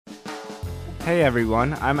Hey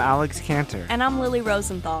everyone, I'm Alex Cantor. And I'm Lily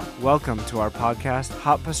Rosenthal. Welcome to our podcast,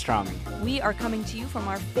 Hot Pastrami. We are coming to you from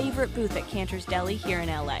our favorite booth at Cantor's Deli here in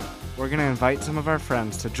LA. We're going to invite some of our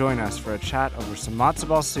friends to join us for a chat over some matzo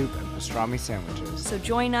ball soup and pastrami sandwiches. So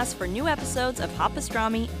join us for new episodes of Hot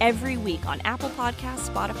Pastrami every week on Apple Podcasts,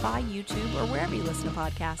 Spotify, YouTube, or wherever you listen to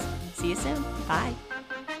podcasts. See you soon. Bye.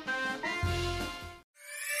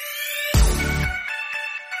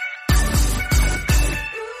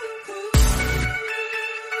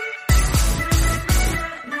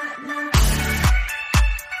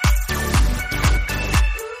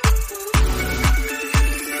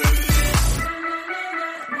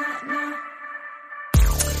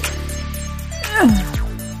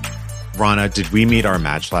 Rana, did we meet our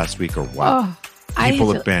match last week or what? Oh,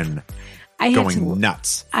 People have been going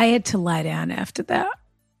nuts. I had to lie down after that.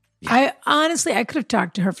 Yeah. I could have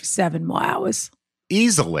talked to her for 7 more hours.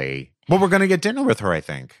 Easily. Well, we're going to get dinner with her, I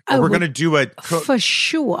think. We're going to do for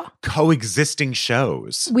sure. Coexisting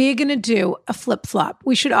shows. We're going to do a flip-flop.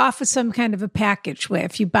 We should offer some kind of a package where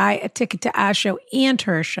if you buy a ticket to our show and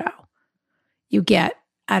her show, you get,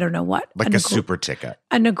 I don't know what. Like a super ticket.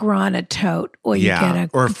 A Negrana tote. Or you get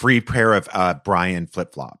or a free pair of Brian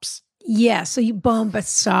flip-flops. Yeah, so you Bomba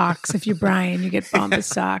socks. If you're Brian, you get Bomba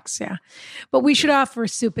socks, yeah. But we should offer a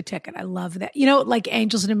super ticket. I love that. You know, like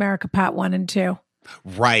Angels in America Part 1 and 2.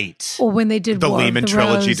 Right. Or when they did the War Lehman of the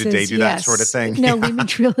Trilogy, Roses, did they do that sort of thing? No, Lehman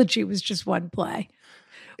Trilogy was just one play.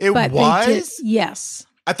 It But was? Yes.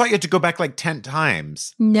 I thought you had to go back like 10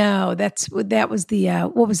 times. No, that was the,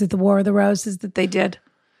 what was it, the War of the Roses that they did?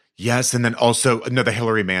 Yes, and then also, the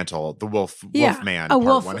Hillary Mantel, the Wolfman.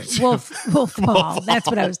 Wolf Hall. Wolf That's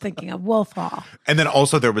what I Hall. was thinking of, Wolf Hall. And then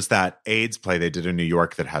also there was that AIDS play they did in New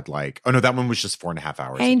York that had that one was just 4.5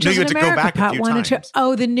 hours. Angels you had in to America, go back Part a few 1 times. and 2.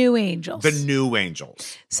 Oh, the New Angels. The New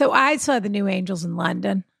Angels. So I saw the New Angels in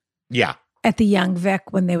London Yeah. at the Young Vic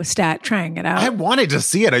when they were trying it out. I wanted to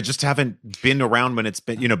see it. I just haven't been around when it's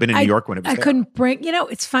been, been in New York when it was I there. couldn't bring,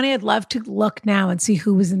 it's funny. I'd love to look now and see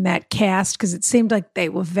who was in that cast because it seemed like they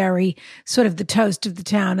were very sort of the toast of the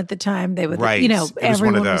town at the time. They were, Right. It was one of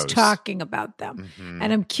everyone was those. talking about them. Mhm.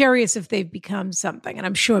 And I'm curious if they've become something. And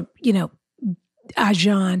I'm sure,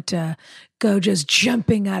 Ajant, Gojo's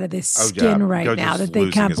jumping out of their skin right Gojo's now that they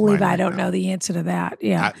losing can't his believe mind I right don't now. know the answer to that.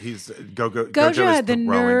 Yeah. Gojo had the is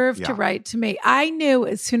nerve throwing- to yeah. write to me. I knew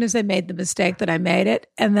as soon as I made the mistake that I made it,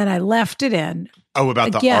 and then I left it in. Oh,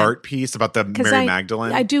 about the Again, art piece, about the Mary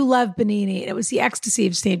Magdalene? I do love Benini. It was the Ecstasy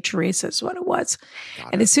of St. Teresa is what it was.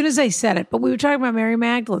 And as soon as I said it, but we were talking about Mary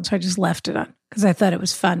Magdalene, so I just left it on because I thought it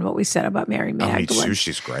was fun what we said about Mary Me Magdalene. too.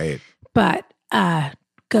 She's great. But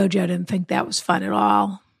Gojo didn't think that was fun at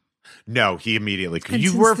all. No, he immediately. And You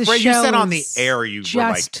since were the afraid. You show said on the is air you were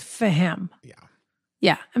just like, for him. yeah.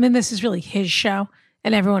 Yeah. I mean, this is really his show,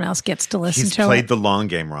 and everyone else gets to listen He's to played it. the long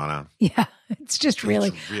game, Rana, Yeah. It's just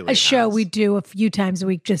really, really a show has. we do a few times a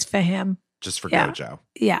week just for him. just for Yeah. Gojo.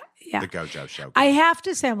 Yeah. Yeah. The Gojo show. I have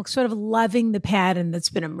to say, I'm sort of loving the pattern that's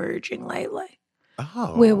been emerging lately,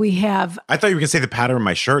 Oh. where we have, I thought you were going to say the pattern of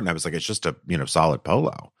my shirt, and I was like, it's just a, solid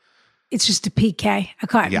polo. it's just a PK, a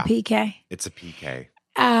cotton Yeah. PK. It's a PK.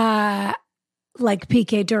 Like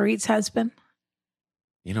PK Dorit's husband.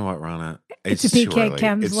 You know what, Rana? It's a too PK early.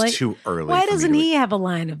 Kemsley. It's too early. Why for me doesn't to- he have a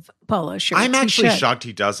line of polo shirts? I'm He actually should. shocked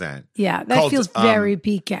he doesn't. Yeah, that Called, feels very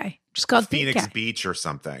PK. Just called Phoenix PK. Beach or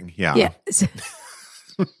something. Yeah. Yeah.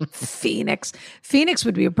 Phoenix. Phoenix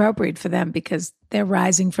would be appropriate for them because they're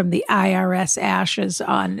rising from the IRS ashes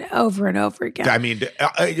on over and over again. I mean,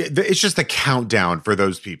 it's just a countdown for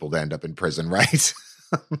those people to end up in prison, right?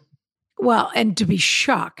 Well, and to be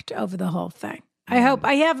shocked over the whole thing. I hope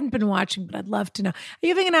I haven't been watching, but I'd love to know. Are you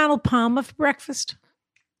having an Arnold Palmer for breakfast?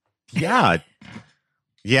 Yeah.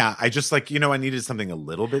 Yeah. I just I needed something a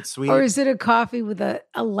little bit sweet. Or is it a coffee with a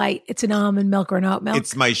light? It's an almond milk or an oat milk?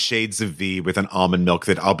 It's my shades of V with an almond milk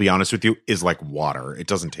that, I'll be honest with you, is like water. It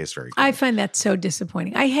doesn't taste very good. I find that so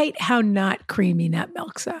disappointing. I hate how not creamy nut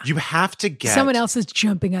milks are. You have to get Someone else is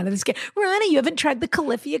jumping out of this game. Ronnie, you haven't tried the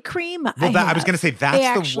Califia cream? Well, I was going to say that's I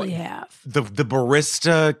actually have. The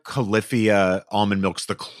barista Califia almond milk's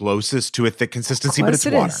the closest to a thick consistency, but it's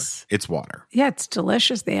Of course it water. is. It's water. Yeah, it's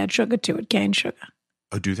delicious. They add sugar to it, cane sugar.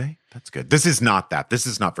 Oh, do they? That's good. This is not that. This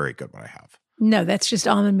is not very good what I have. No, that's just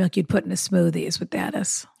almond milk you'd put in a smoothie is what that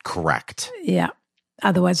is. Correct. Yeah.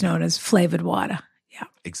 Otherwise known as flavored water. Yeah.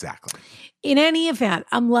 Exactly. In any event,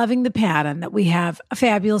 I'm loving the pattern that we have a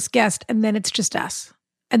fabulous guest and then it's just us.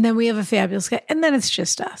 And then we have a fabulous guest and then it's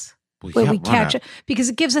just us. Well, Where yeah, we Rana, catch it because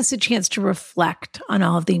it gives us a chance to reflect on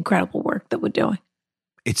all of the incredible work that we're doing.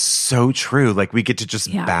 It's so true. Like we get to just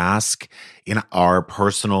Yeah. bask in our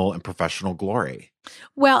personal and professional glory.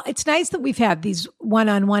 Well, it's nice that we've had these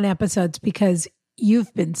one-on-one episodes because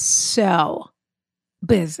you've been so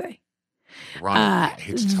busy. Ron, I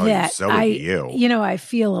hate to tell you, so are you. You know, I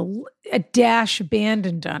feel a dash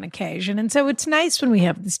abandoned on occasion. And so it's nice when we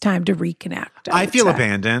have this time to reconnect. I feel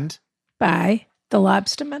abandoned. By The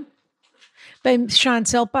Lobsterman? By Sean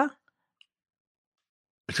Silpa?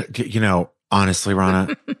 You know, honestly,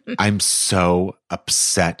 Rana, I'm so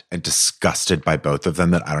upset and disgusted by both of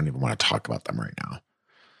them that I don't even want to talk about them right now.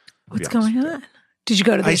 What's going on? Did you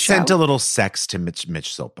go to the show? I sent a little sex to Mitch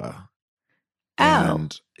Silpa. Oh,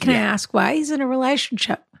 can I ask why he's in a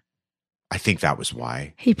relationship? I think that was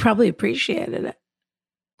why. He probably appreciated it.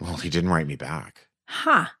 Well, he didn't write me back.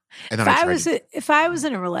 Huh. And then if I was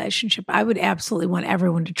in a relationship, I would absolutely want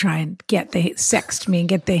everyone to try and sext me and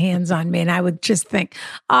get their hands on me. And I would just think,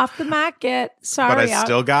 off the market. Sorry. But I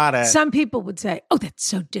still got it. Some people would say, oh, that's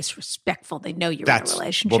so disrespectful. They know you're in a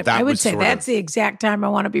relationship. I would say that's the exact time I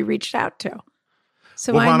want to be reached out to.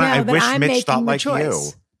 So I know that I'm making the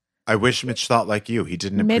choice. I wish Mitch thought like you. He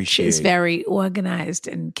didn't appreciate. Mitch is very organized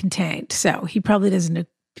and contained. So he probably doesn't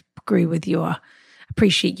agree with your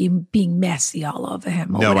appreciate you being messy all over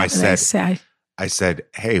him. No, I said,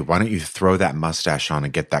 hey, why don't you throw that mustache on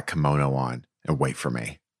and get that kimono on and wait for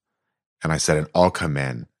me? And I said, and I'll come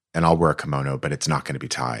in and I'll wear a kimono, but it's not going to be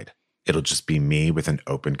tied. It'll just be me with an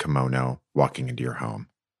open kimono walking into your home.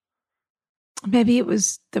 Maybe it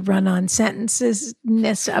was the run-on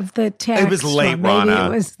sentences-ness of the text. It was late,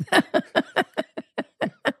 Rana. Maybe it was.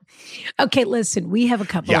 Okay, listen, we have a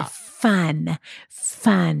couple of fun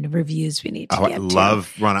reviews we need to get to.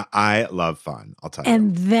 Rana, I love fun. I'll tell you.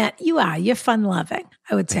 And then you're fun-loving.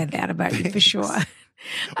 I would say that about you for sure.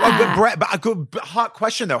 Well, but a good hot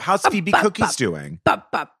question though. How's Phoebe Cookies doing?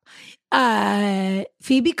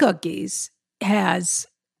 Phoebe Cookies has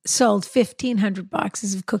sold 1,500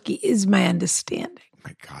 boxes of cookie, is my understanding. Oh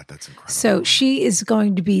my God, that's incredible. So she is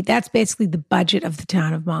going to be, that's basically the budget of the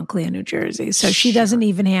town of Montclair, New Jersey. So she doesn't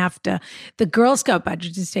even have to, the Girl Scout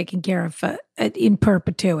budget is taken care of in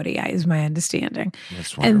perpetuity, is my understanding.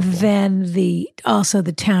 That's wonderful. And then also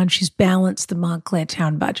the town, she's balanced the Montclair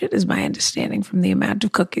town budget, is my understanding from the amount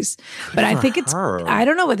of cookies. But I think I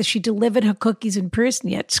don't know whether she delivered her cookies in person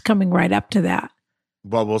yet. It's coming right up to that.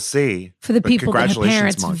 Well, we'll see. For the people that her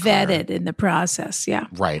parents vetted in the process, yeah.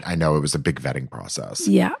 Right. I know it was a big vetting process.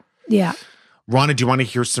 Yeah. Yeah. Rana, do you want to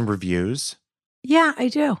hear some reviews? Yeah, I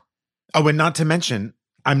do. Oh, and not to mention,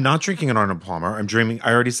 I'm not drinking an Arnold Palmer. I'm dreaming,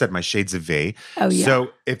 I already said my Shades of V. Oh, yeah. So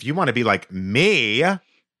if you want to be like me,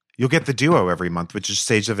 you'll get the duo every month, which is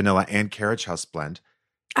Sage of Vanilla and Carriage House Blend.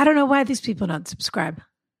 I don't know why these people don't subscribe.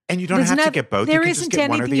 And you don't have to get both. There you can isn't just get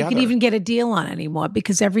one or anything the you other. can even get a deal on anymore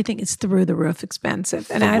because everything is through the roof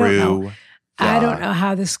expensive. And I don't know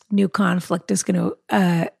how this new conflict is going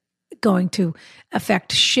to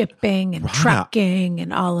affect shipping and trucking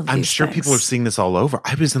and all of these I'm sure things. people are seeing this all over.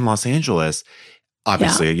 I was in Los Angeles.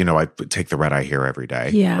 Obviously, I take the red eye here every day.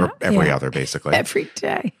 Yeah. Or every other, basically. Every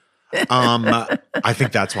day. I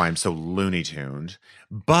think that's why I'm so Looney Tuned.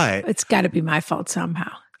 But it's got to be my fault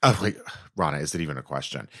somehow. Oh, Rana, is it even a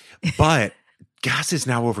question? But gas is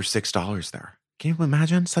now over $6 there. Can you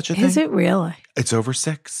imagine such a thing? Is it really? It's over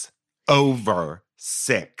 $6. Over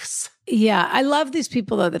 $6. Yeah. I love these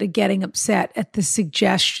people, though, that are getting upset at the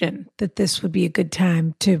suggestion that this would be a good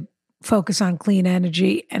time to focus on clean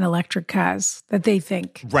energy and electric cars, that they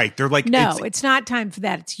think. Right. They're like, no, it's not time for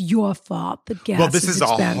that. It's your fault that gas is expensive.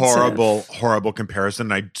 Well, this is a horrible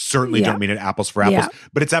comparison. I certainly don't mean it apples for apples. Yeah.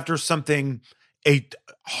 But it's after a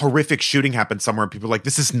horrific shooting happened somewhere and people are like,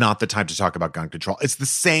 this is not the time to talk about gun control. It's the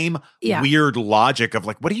same weird logic of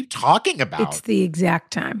like, what are you talking about? It's the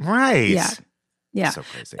exact time. Right. Yeah. Yeah. So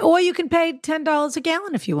crazy. Or you can pay $10 a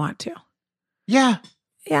gallon if you want to. Yeah.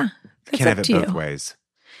 Yeah. Can't have it both ways.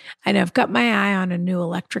 I know I've got my eye on a new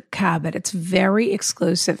electric car, but it's very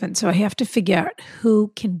exclusive. And so I have to figure out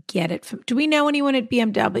who can get it from. Do we know anyone at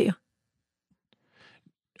BMW?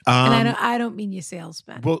 And I don't mean your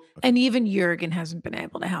salesman. Well, and even Jurgen hasn't been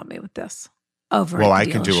able to help me with this. I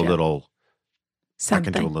can do a little.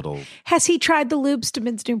 Something. I can do a little. Has he tried the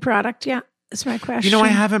Lubestamins new product yet? That's my question. I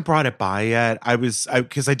haven't brought it by yet. Because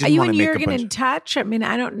I didn't want to make a bunch. Are you and Jurgen in touch? I mean,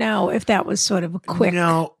 I don't know if that was sort of a quick.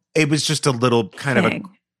 No, it was just a little kind of a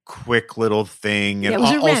quick little thing, and it was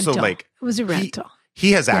a also rental. It was a rental.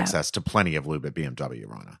 He has access to plenty of lube at BMW,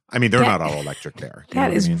 Rana. I mean, they're not all electric there.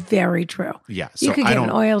 That is very true. Yeah. So you can get an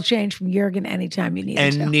oil change from Jurgen anytime you need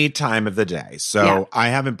it. Any time of the day. So I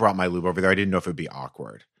haven't brought my lube over there. I didn't know if it would be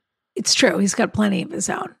awkward. It's true. He's got plenty of his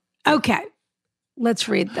own. Okay. Let's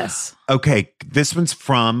read this. Okay. This one's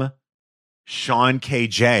from Sean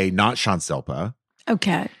KJ, not Sean Silpa.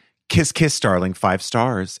 Okay. Kiss, kiss, darling, 5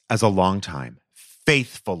 stars. As a longtime,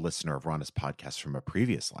 faithful listener of Rana's podcast from a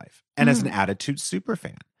previous life, and as an Attitude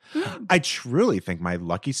superfan, I truly think my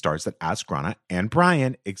lucky stars that Ask Rana and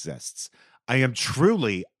Brian exists. I am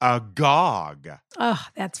truly agog. Oh,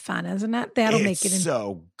 that's fun, isn't it? That'll make it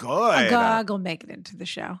so good. Agog will make it into the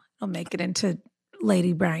show. It'll make it into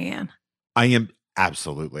Lady Brian. I am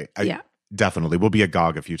absolutely. Yeah. Definitely. We'll be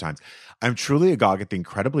agog a few times. I'm truly agog at the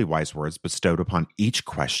incredibly wise words bestowed upon each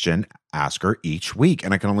question asker each week.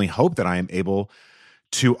 And I can only hope that I am able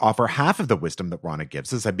to offer half of the wisdom that Rana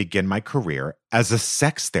gives as I begin my career as a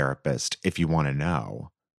sex therapist, if you want to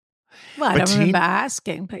know. Well, I don't remember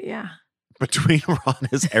asking, but yeah. Between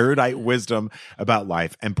Rana's erudite wisdom about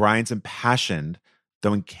life and Brian's impassioned,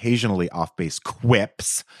 though occasionally off-base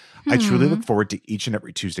quips, I truly look forward to each and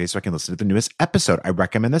every Tuesday so I can listen to the newest episode. I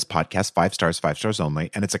recommend this podcast, 5 stars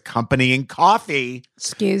only, and it's accompanying coffee.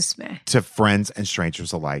 Excuse me. To friends and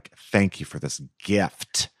strangers alike. Thank you for this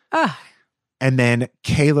gift. Oh. And then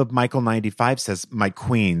Caleb Michael 95 says, my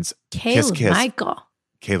queens, Caleb kiss. Michael.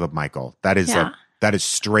 Caleb Michael. That is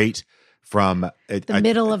straight from the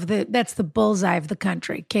middle of that's the bullseye of the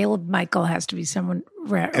country. Caleb Michael has to be someone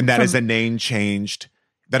rare. And that is a name changed.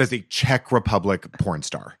 That is a Czech Republic porn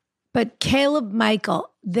star. But Caleb Michael,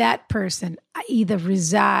 that person either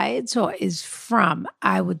resides or is from,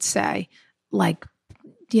 I would say, like,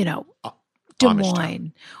 Des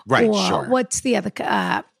Moines. Right, or sure. What's the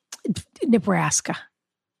other, Nebraska.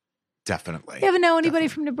 Definitely. You ever know anybody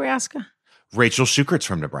from Nebraska? Rachel Schukert's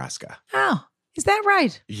from Nebraska. Oh, is that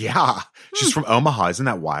right? Yeah. She's from Omaha. Isn't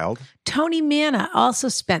that wild? Tony Manna also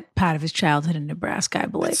spent part of his childhood in Nebraska, I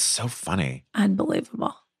believe. That's so funny.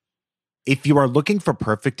 Unbelievable. If you are looking for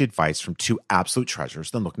perfect advice from 2 absolute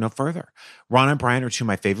treasures, then look no further. Rana and Brian are 2 of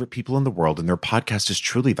my favorite people in the world, and their podcast is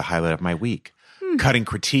truly the highlight of my week. Cutting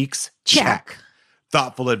critiques? Check.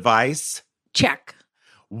 Thoughtful advice? Check.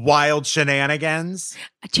 Wild shenanigans?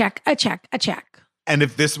 A check. And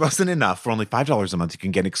if this wasn't enough, for only $5 a month, you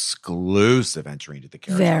can get exclusive entry into the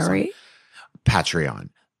carousel. Patreon.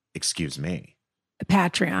 Excuse me.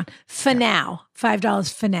 Patreon. For now.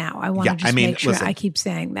 $5 for now. I want to just make sure I keep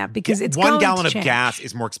saying that because it's 1 gallon of gas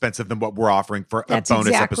is more expensive than what we're offering for That's a bonus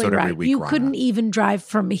exactly episode right. every week. You Rana. couldn't even drive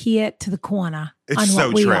from here to the corner It's on so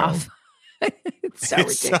what we true. offer. It's so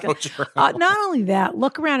ridiculous. So true. Not only that,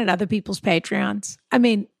 look around at other people's Patreons. I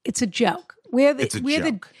mean, it's a joke. We're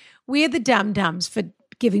the dum-dums for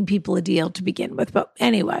giving people a deal to begin with. But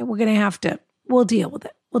anyway, we'll deal with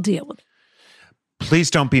it.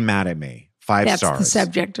 Please don't be mad at me. 5 stars. That's the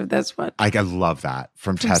subject of this one. I love that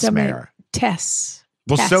from Tess Mayer. Tess.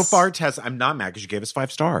 Well, so far, Tess, I'm not mad because you gave us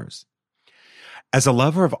 5 stars. As a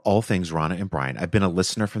lover of all things Rana and Brian, I've been a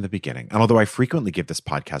listener from the beginning. And although I frequently give this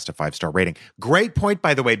podcast a 5-star rating, great point,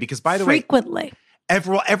 by the way, because frequently.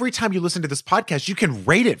 Every time you listen to this podcast, you can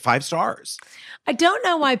rate it 5 stars. I don't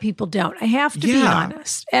know why people don't. I have to be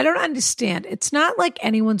honest. I don't understand. It's not like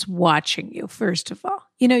anyone's watching you, first of all.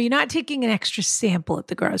 You're not taking an extra sample at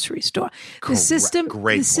the grocery store. The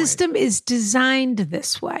system is designed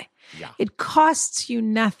this way. Yeah. It costs you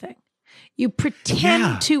nothing. You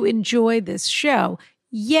pretend to enjoy this show,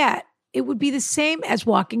 yet it would be the same as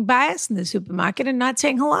walking by us in the supermarket and not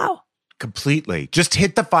saying hello. Completely. Just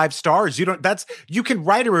hit the 5 stars. You can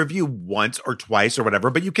write a review once or twice or whatever,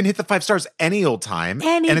 but you can hit the 5 stars any old time.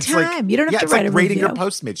 Anytime. You don't have to write a review. It's like rating your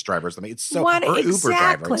Postmates driver or something. It's so or Uber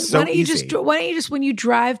driver. It's so why don't you easy. Why don't you just, when you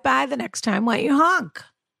drive by the next time, why don't you honk?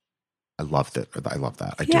 I love that. I love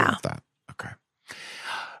that. I do love that. Okay.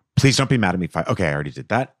 Please don't be mad at me. Okay, I already did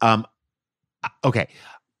that. Okay.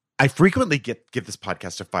 I frequently give this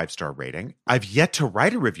podcast a 5-star rating. I've yet to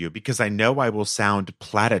write a review because I know I will sound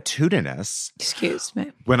platitudinous. Excuse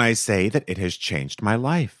me. When I say that it has changed my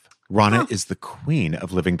life. Rana is the queen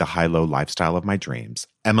of living the high-low lifestyle of my dreams.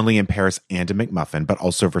 Emily in Paris and a McMuffin, but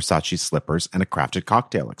also Versace slippers and a crafted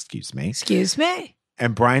cocktail, excuse me. Excuse me.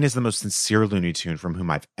 And Brian is the most sincere Looney Tune from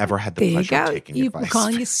whom I've ever had the pleasure of taking advice. You were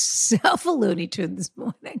calling yourself a Looney Tune this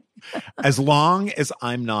morning. As long as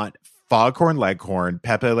I'm not Foghorn Leghorn,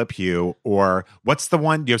 Pepe Le Pew, or what's the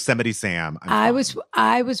one? Yosemite Sam. I was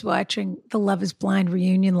watching the Love is Blind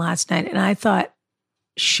reunion last night, and I thought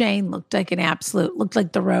Shane looked like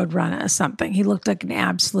the Road Runner or something. He looked like an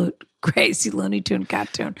absolute crazy Looney Tune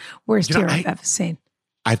cartoon. Worst hero I've ever seen.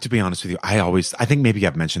 I have to be honest with you. I think maybe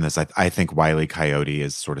I've mentioned this. I think Wile E. Coyote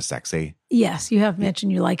is sort of sexy. Yes, you have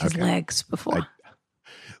mentioned you like his legs before.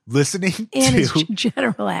 Listening and to his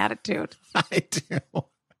general attitude. I do.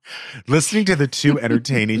 Listening to the two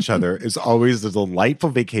entertain each other is always a delightful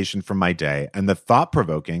vacation from my day, and the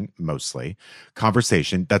thought-provoking, mostly,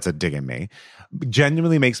 conversation, that's a dig at me,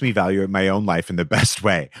 genuinely makes me value my own life in the best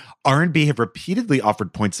way. R&B have repeatedly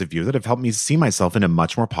offered points of view that have helped me see myself in a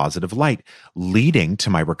much more positive light, leading to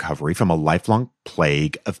my recovery from a lifelong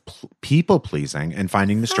plague of people-pleasing and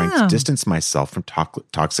finding the strength to distance myself from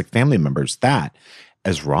toxic family members that,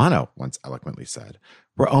 as Rana once eloquently said,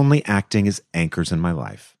 were only acting as anchors in my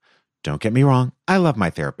life. Don't get me wrong, I love my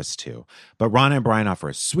therapist too, but Rana and Brian offer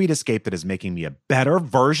a sweet escape that is making me a better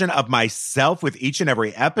version of myself with each and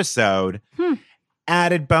every episode.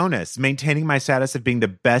 Added bonus, maintaining my status of being the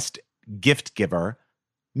best gift giver,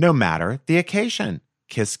 no matter the occasion.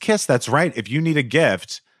 Kiss, kiss. That's right. If you need a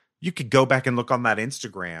gift, you could go back and look on that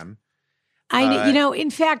Instagram. In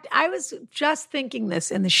fact, I was just thinking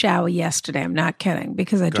this in the shower yesterday. I'm not kidding,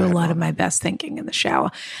 because I do a lot of my best thinking in the shower.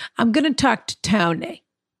 I'm going to talk to Tony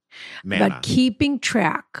about keeping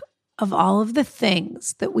track of all of the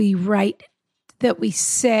things that we write, that we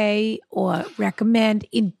say or recommend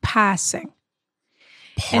in passing.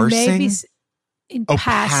 Parsing? And maybe in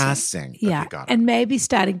passing. Yeah. Okay, and maybe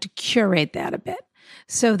starting to curate that a bit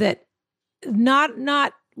so that not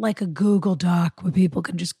like a Google Doc where people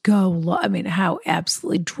can just go. How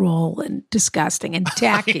absolutely droll and disgusting and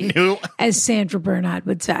tacky, as Sandra Bernhard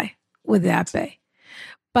would say, would that be?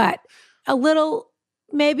 But a little,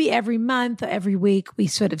 maybe every month or every week, we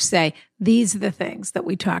sort of say, these are the things that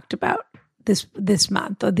we talked about this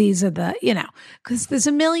month, or these are the, because there's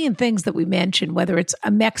a million things that we mention, whether it's a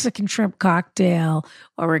Mexican shrimp cocktail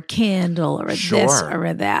or a candle or a this or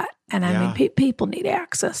a that. And people need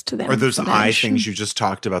access to them. Or those eye things you just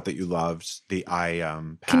talked about that you loved, the eye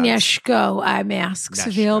pads. Knieshko eye masks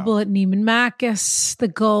available at Neiman Marcus, the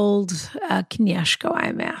gold Knieshko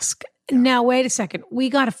eye mask. Yeah. Now, wait a second. We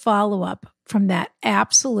got a follow-up from that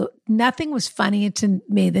absolute. Nothing was funnier to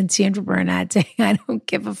me than Sandra Bernhard saying, I don't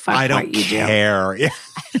give a fuck what you do. Yeah.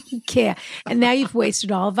 I don't care. And now you've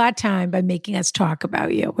wasted all of our time by making us talk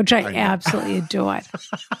about you, which I absolutely adored.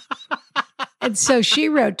 And so she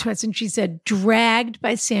wrote to us and she said, dragged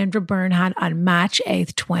by Sandra Bernhard on March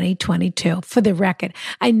 8th, 2022. For the record,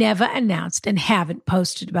 I never announced and haven't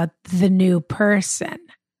posted about the new person.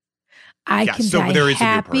 I can die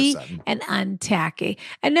happy and untacky.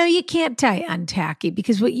 And no, you can't die untacky,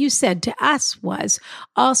 because what you said to us was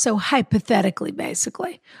also hypothetically,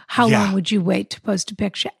 basically, how long would you wait to post a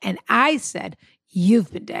picture? And I said,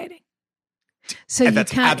 you've been dating. So you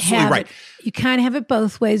can't have it. You can't have it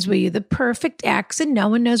both ways, where you're the perfect ex and no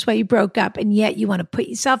one knows why you broke up, and yet you want to put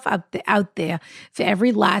yourself out there for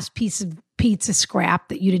every last piece of pizza scrap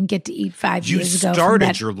that you didn't get to eat 5 years ago. You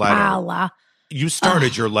started your letter. You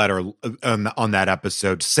started your letter on that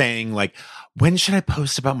episode saying, like, when should I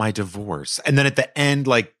post about my divorce? And then at the end,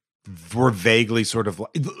 like, we're vaguely sort of,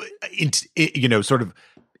 sort of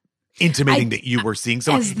intimating that you were seeing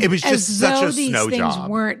someone. It was just such a snow job. These things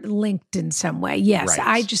weren't linked in some way. Yes, right.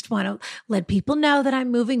 I just want to let people know that I'm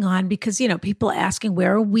moving on, because, people are asking,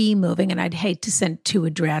 where are we moving? And I'd hate to send 2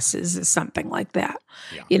 addresses or something like that.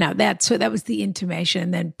 Yeah. That was the intimation.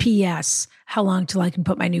 And then P.S., how long till I can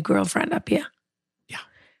put my new girlfriend up here? Yeah.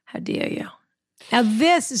 How dare you? Now,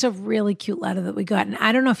 this is a really cute letter that we got. And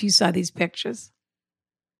I don't know if you saw these pictures.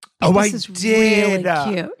 This is really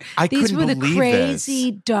cute. These were the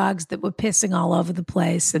crazy dogs that were pissing all over the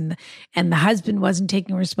place, and the husband wasn't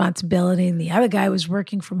taking responsibility, and the other guy was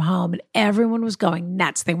working from home, and everyone was going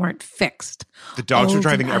nuts. They weren't fixed. The dogs were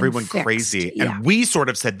driving everyone crazy, and we sort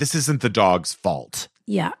of said, this isn't the dog's fault.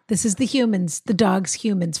 Yeah, this is the dog's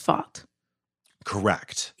human's fault.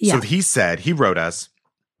 Correct. Yeah. So he wrote us.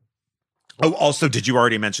 Oh, also, did you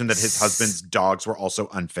already mention that his husband's dogs were also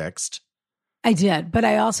unfixed? I did, but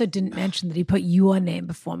I also didn't mention that he put your name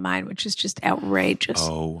before mine, which is just outrageous.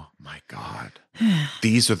 Oh, my God.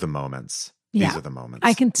 These are the moments. These are the moments.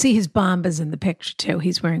 I can see his bombers in the picture, too.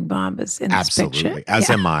 He's wearing bombers in this picture. Absolutely.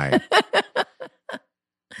 As am I.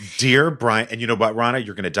 Dear Brian, and you know what, Rana?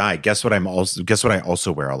 You're going to die. Guess what I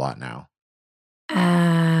also wear a lot now?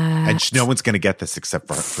 And no one's going to get this except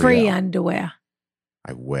for free underwear.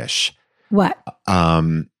 I wish. What?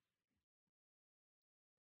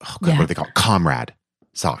 Oh, God, what are they called? Comrade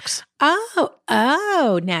socks.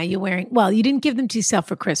 Oh, now you're wearing, well, you didn't give them to yourself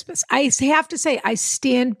for Christmas. I have to say, I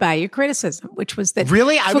stand by your criticism, which was that.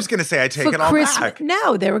 Really? I was going to say I take it all back.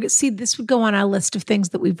 No, this would go on our list of things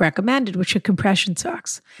that we've recommended, which are compression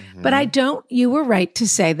socks. Mm-hmm. But you were right to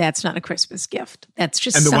say that's not a Christmas gift. That's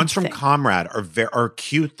just And the something. ones from Comrade are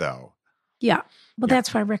cute, though. Yeah. Well,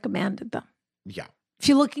 that's why I recommended them. Yeah. If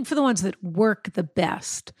you're looking for the ones that work the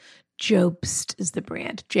best, Jobst is the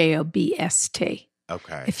brand, Jobst.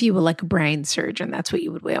 Okay. If you were like a brain surgeon, that's what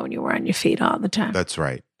you would wear when you were on your feet all the time. That's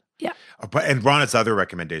right. Yeah. And Rana's other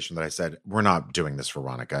recommendation that I said, we're not doing this for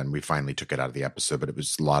Ronica, and we finally took it out of the episode, but it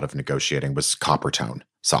was a lot of negotiating, was copper tone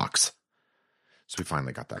socks. So we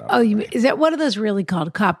finally got that out. Oh, is that what are those really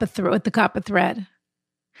called? Copper thread with the copper thread?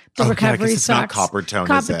 The recovery it's socks. Not copper tone.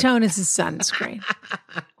 Copper tone is a sunscreen.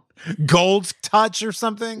 Gold touch or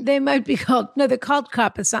something? They might be called, no, they're called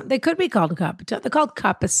copper something. They could be called copper tone. They're called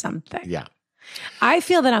copper something. Yeah. I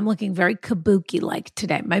feel that I'm looking very kabuki-like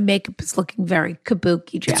today. My makeup is looking very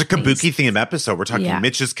kabuki Japanese. It's a kabuki theme episode. We're talking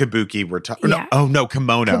Mitch's kabuki. We're talking,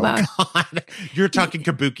 kimono. God, you're talking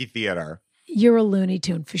kabuki theater. You're a Looney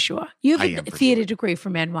Tune for sure. You have a theater degree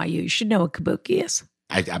from NYU. You should know what kabuki is.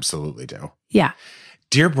 I absolutely do. Yeah.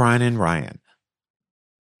 Dear Brian and Ryan.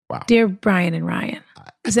 Wow. Dear Brian and Ryan.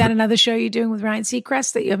 Is that another show you're doing with Ryan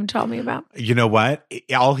Seacrest that you haven't told me about? You know what?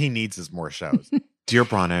 All he needs is more shows. Dear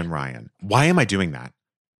Brana and Ryan. Why am I doing that?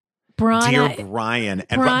 Dear Brian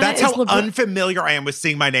and Ryan. That's how unfamiliar I am with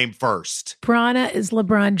seeing my name first. Brana is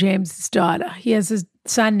LeBron James' daughter. He has a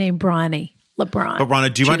son named Bronny. LeBron. But Rana,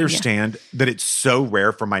 do you understand that it's so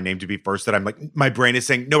rare for my name to be first that I'm like, my brain is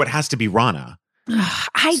saying, no, it has to be Rana.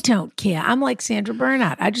 I don't care. I'm like Sandra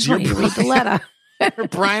Bernhardt. I just want you to read the letter.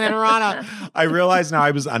 Brian and Rana. I realize now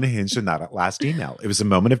I was unhinged in that last email. It was a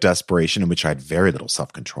moment of desperation in which I had very little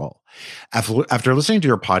self-control. After listening to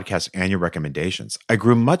your podcast and your recommendations, I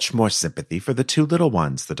grew much more sympathy for the two little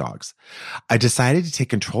ones, the dogs. I decided to take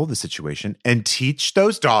control of the situation and teach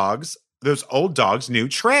those old dogs, new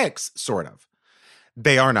tricks, sort of.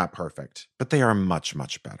 They are not perfect, but they are much,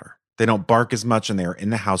 much better. They don't bark as much, and they are in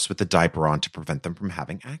the house with the diaper on to prevent them from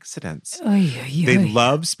having accidents. They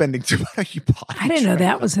love spending time. I didn't know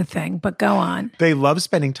that was a thing, but go on. They love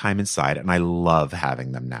spending time inside, and I love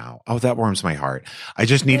having them now. Oh, that warms my heart. I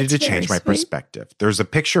just needed to change my perspective. There's a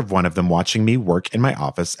picture of one of them watching me work in my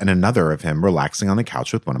office and another of him relaxing on the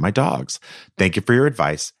couch with one of my dogs. Thank you for your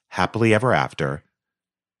advice. Happily ever after.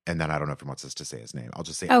 And then I don't know if he wants us to say his name. I'll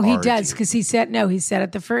just say he does, because he said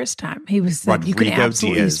it the first time. He was said, you can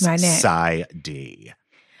absolutely use my name. Side-D.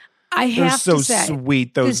 I have to say,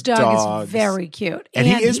 sweet, those this dog is very cute. And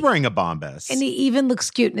he is wearing a Bombas. And he even looks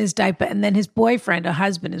cute in his diaper. And then his boyfriend or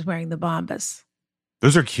husband is wearing the Bombas.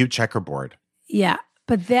 Those are cute checkerboard. Yeah.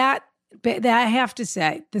 But that I have to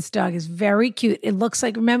say, this dog is very cute. It looks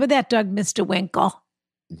like, remember that dog, Mr. Winkle?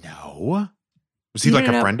 No. Was he like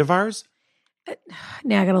a friend of ours?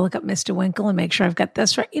 Now I got to look up Mr. Winkle and make sure I've got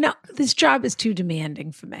this right. This job is too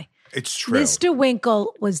demanding for me. It's true. Mr.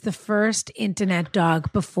 Winkle was the first internet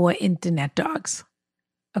dog before internet dogs.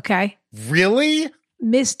 Okay? Really?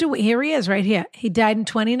 Here he is right here. He died in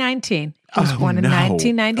 2019. He was born in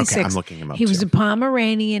 1996. Okay, I'm looking him up He was a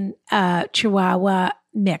Pomeranian Chihuahua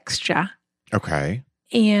mixture. Okay.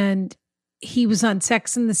 And he was on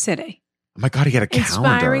Sex and the City. Oh my God, he had a calendar.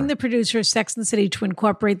 Inspiring the producer of Sex and the City to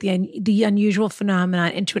incorporate the unusual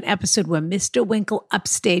phenomenon into an episode where Mr. Winkle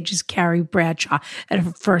upstages Carrie Bradshaw at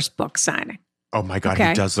her first book signing. Oh my God,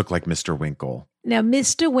 He does look like Mr. Winkle. Now,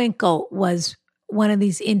 Mr. Winkle was one of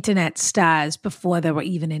these internet stars before there were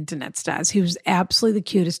even internet stars. He was absolutely the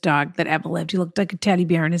cutest dog that ever lived. He looked like a teddy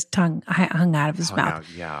bear and his tongue hung out of his mouth.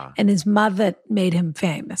 Yeah. And his mother made him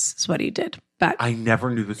famous, is what he did. But I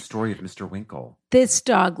never knew the story of Mr. Winkle. This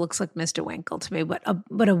dog looks like Mr. Winkle to me, but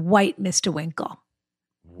a white Mr. Winkle.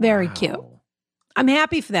 Very cute. I'm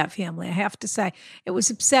happy for that family, I have to say. It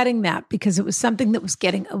was upsetting that because it was something that was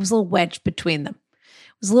it was a little wedge between them.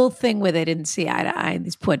 It was a little thing where they didn't see eye to eye, and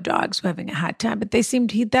these poor dogs were having a hard time. But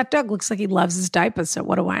that dog looks like he loves his diapers, so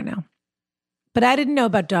what do I know? But I didn't know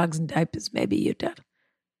about dogs and diapers. Maybe you did.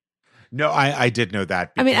 No, I did know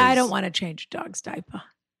that. I mean, I don't want to change a dog's diaper.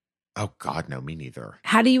 Oh, God, no, me neither.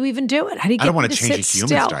 How do you even do it? How do you get I don't want to change a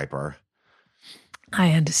human's diaper.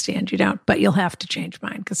 I understand you don't, but you'll have to change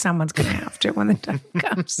mine because someone's going to have to when the time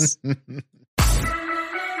comes.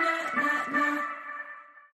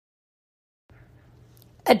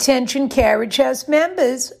 Attention Carriage House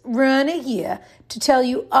members, Rana here to tell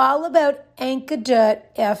you all about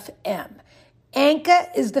Anchor.fm. Anchor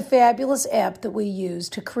is the fabulous app that we use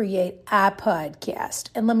to create our podcast.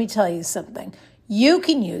 And let me tell you something. You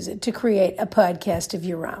can use it to create a podcast of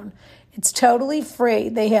your own. It's totally free.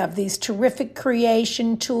 They have these terrific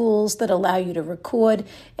creation tools that allow you to record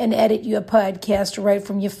and edit your podcast right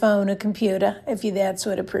from your phone or computer, if you're that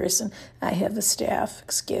sort of person. I have a staff,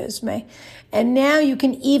 excuse me. And now you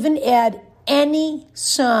can even add any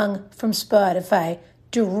song from Spotify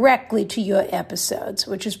directly to your episodes,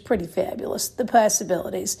 which is pretty fabulous. The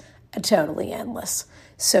possibilities are totally endless.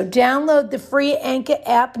 So download the free Anchor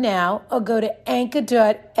app now or go to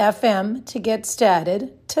anchor.fm to get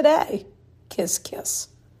started today. Kiss, kiss.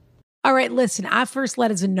 All right, listen, our first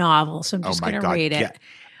letter's a novel, so I'm just going to read it. Yeah.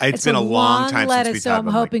 It's been a long time letter, since we've so had I'm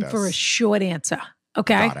one hoping like for a this. short answer.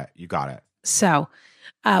 Okay? You got it. So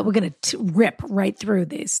we're going to rip right through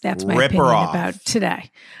these. That's my Rip her opinion off. about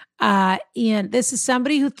today. And this is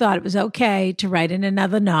somebody who thought it was okay to write in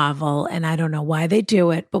another novel, and I don't know why they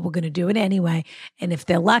do it, but we're going to do it anyway. And if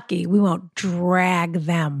they're lucky, we won't drag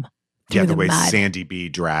them through the way mud. Sandy B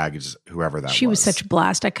drags whoever that was. She was such a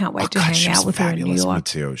blast. I can't wait to hang out with her in New York. Me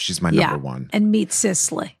too. She's my number one. And meet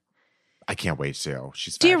Cicely. I can't wait to.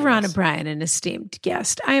 She's Dear fabulous. Ron O'Brien, an esteemed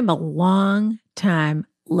guest, I am a long-time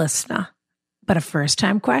listener, but a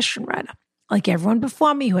first-time question writer. Like everyone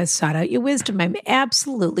before me who has sought out your wisdom, I'm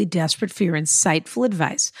absolutely desperate for your insightful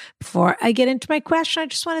advice. Before I get into my question, I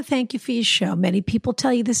just want to thank you for your show. Many people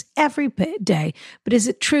tell you this every day, but it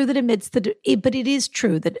is true that amidst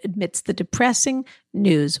the depressing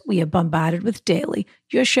news we are bombarded with daily,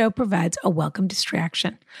 your show provides a welcome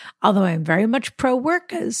distraction. Although I am very much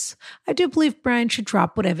pro-workers, I do believe Brian should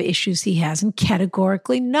drop whatever issues he has and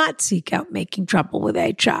categorically not seek out making trouble with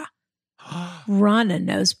HR. Ronna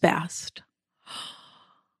knows best.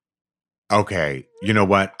 Okay, you know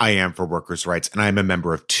what? I am for workers' rights, and I'm a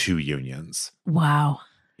member of 2 unions. Wow.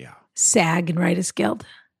 Yeah. SAG and Writers Guild.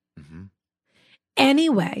 Mm-hmm.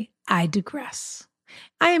 Anyway, I digress.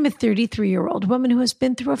 I am a 33-year-old woman who has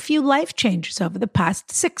been through a few life changes over the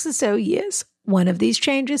past 6 or so years. One of these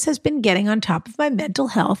changes has been getting on top of my mental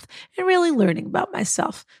health and really learning about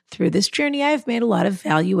myself. Through this journey, I have made a lot of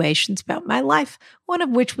valuations about my life, one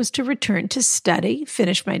of which was to return to study,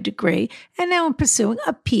 finish my degree, and now I'm pursuing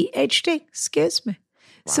a PhD. Excuse me.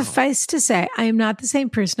 Wow. Suffice to say, I am not the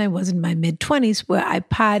same person I was in my mid-20s where I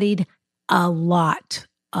partied a lot,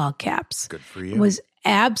 all caps. Good for you. Was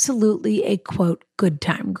absolutely a, quote, good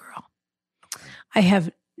time girl. I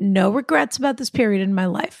have no regrets about this period in my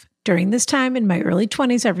life. During this time, in my early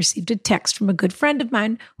 20s, I received a text from a good friend of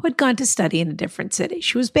mine who had gone to study in a different city.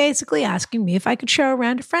 She was basically asking me if I could show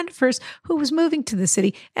around a friend of hers who was moving to the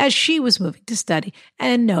city as she was moving to study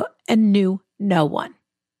and knew no one.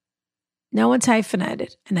 No one's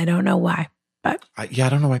hyphenated, and I don't know why. But I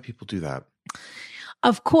don't know why people do that.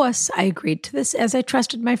 Of course, I agreed to this as I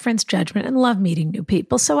trusted my friend's judgment and loved meeting new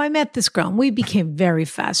people. So I met this girl and we became very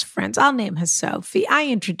fast friends. I'll name her Sophie. I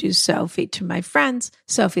introduced Sophie to my friends,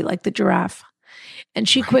 Sophie like the giraffe. And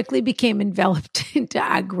she quickly became enveloped into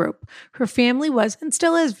our group. Her family was and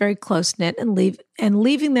still is very close-knit, and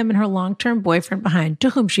leaving them and her long-term boyfriend behind, to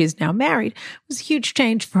whom she is now married, was a huge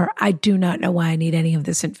change for her. I do not know why I need any of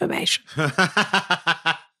this information.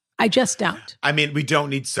 I just don't. I mean, we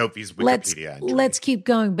don't need Sophie's Wikipedia entry. Let's keep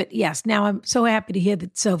going. But yes, now I'm so happy to hear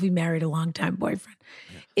that Sophie married a longtime boyfriend.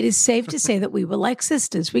 Yeah. It is safe to say that we were like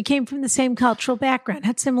sisters. We came from the same cultural background,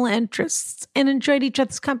 had similar interests, and enjoyed each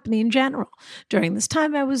other's company in general. During this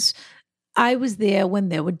time, I was there when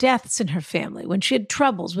there were deaths in her family, when she had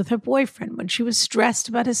troubles with her boyfriend, when she was stressed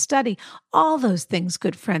about her study. All those things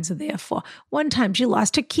good friends are there for. One time she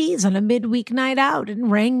lost her keys on a midweek night out and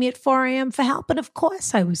rang me at 4 a.m. for help. And of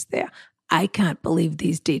course I was there. I can't believe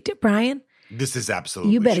these details. Brian? This is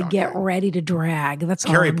absolutely You better shocking. get ready to drag. That's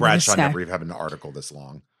all Carrie I'm Bradshaw say. never even had an article this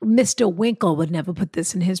long. Mr. Winkle would never put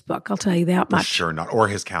this in his book. I'll tell you that For much. sure not. Or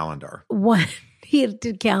his calendar. He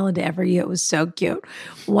did calendar every year. It was so cute.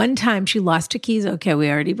 One time she lost her keys. Okay, we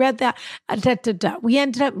already read that. We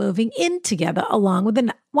ended up moving in together along with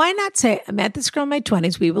why not say, I met this girl in my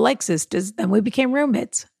 20s. We were like sisters. Then we became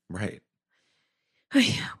roommates. Right.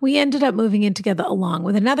 We ended up moving in together along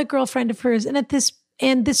with another girlfriend of hers.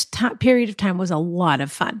 And this period of time was a lot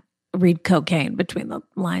of fun. Read cocaine between the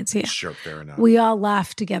lines here. Sure, fair enough. We all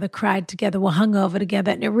laughed together, cried together, were hungover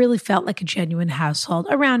together, and it really felt like a genuine household.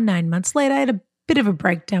 Around 9 months later, I had a bit of a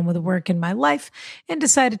breakdown with the work in my life and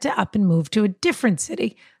decided to up and move to a different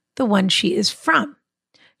city, the one she is from.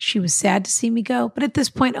 She was sad to see me go, but at this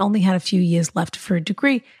point only had a few years left for her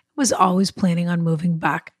degree and was always planning on moving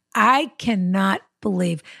back. I cannot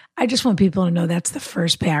believe. I just want people to know that's the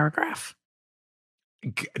first paragraph.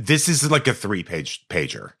 This is like a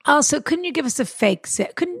 3-pager. Also, couldn't you give us a fake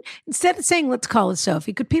instead of saying let's call it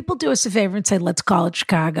Sophie, could people do us a favor and say let's call it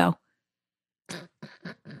Chicago?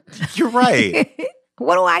 You're right.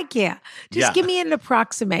 What do I care? Just give me an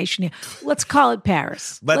approximation here. Let's call it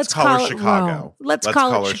Paris. Let's call her Chicago. Rome. Let's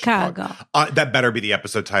call it Chicago. That better be the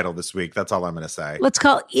episode title this week. That's all I'm going to say. Let's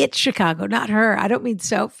call it Chicago, not her. I don't mean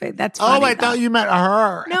Sophie. That's funny. Oh, I thought you meant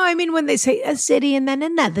her. No, I mean when they say a city and then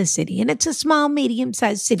another city, and it's a small,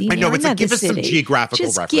 medium-sized city. I know, it's like give us city. some geographical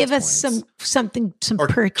Just reference give us points. some Or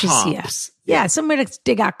purchase comps. here. Yeah, somewhere to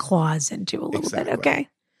dig our claws into a little bit, okay?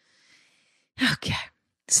 Okay.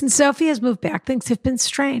 Since Sophie has moved back, things have been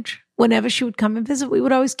strange. Whenever she would come and visit, we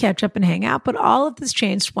would always catch up and hang out. But all of this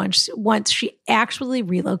changed once she actually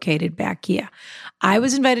relocated back here. I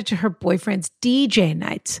was invited to her boyfriend's DJ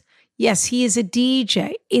nights. Yes, he is a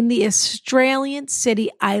DJ in the Australian city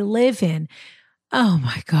I live in. Oh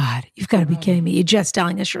my God, you've got to be kidding me. You're just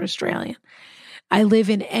telling us you're Australian. I live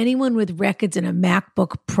in. Anyone with records and a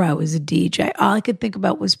MacBook Pro is a DJ. All I could think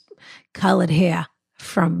about was colored hair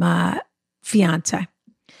from Fiance,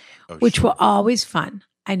 which were always fun.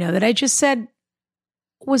 I know that I just said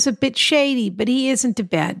was a bit shady, but he isn't a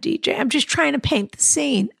bad DJ. I'm just trying to paint the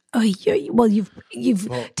scene. Oh, well, you've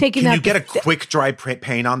taken. Can you get a quick dry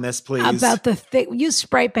paint on this, please? About the thick. Use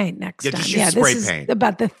spray paint next time. Just use spray paint.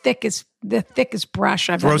 About the thickest brush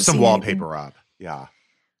I've ever seen. Throw some wallpaper up. Yeah.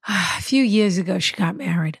 A few years ago, she got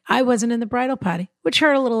married. I wasn't in the bridal party, which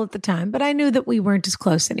hurt a little at the time, but I knew that we weren't as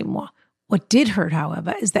close anymore. What did hurt,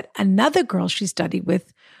 however, is that another girl she studied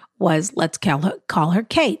with was, let's call her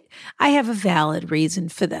Kate. I have a valid reason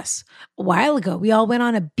for this. A while ago, we all went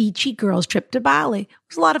on a beachy girls' trip to Bali. It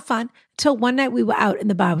was a lot of fun until one night we were out and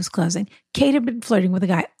the bar was closing. Kate had been flirting with a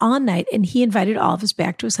guy all night and he invited all of us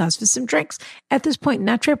back to his house for some drinks. At this point in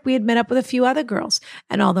our trip, we had met up with a few other girls.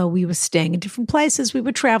 And although we were staying in different places, we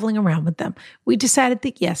were traveling around with them. We decided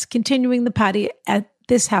that yes, continuing the party at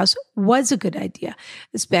this house was a good idea,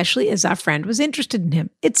 especially as our friend was interested in him.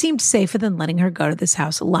 It seemed safer than letting her go to this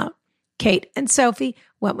house alone. Kate and Sophie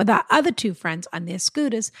went with our other two friends on their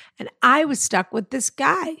scooters, and I was stuck with this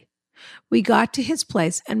guy. We got to his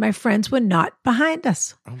place, and my friends were not behind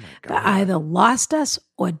us. Oh my God. They either lost us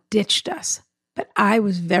or ditched us. But I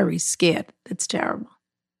was very scared. That's terrible.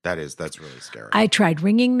 That's really scary. I tried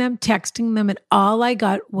ringing them, texting them, and all I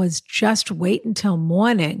got was just wait until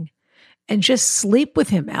morning and just sleep with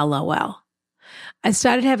him, LOL. I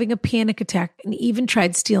started having a panic attack and even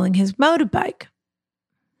tried stealing his motorbike.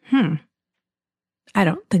 I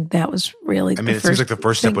don't think that was really it seems like the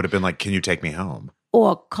first step would have been like, can you take me home?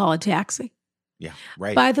 Or call a taxi. Yeah,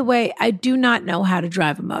 right. By the way, I do not know how to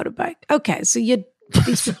drive a motorbike. Okay, so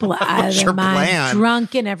these people are out of their mind,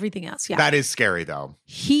 drunk and everything else. Yeah. That is scary, though.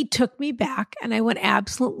 He took me back, and I went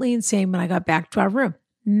absolutely insane when I got back to our room.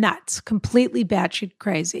 Nuts, completely batshit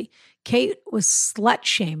crazy. Kate was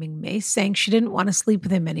slut-shaming me, saying she didn't want to sleep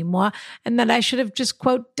with him anymore, and that I should have just,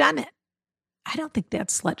 quote, done it. I don't think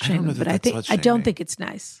that's slut-shaming, but I don't think it's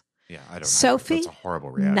nice. Yeah, I don't know. Sophie, that's a horrible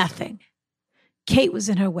reaction. Nothing. Kate was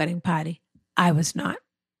in her wedding party. I was not.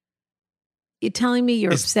 You're telling me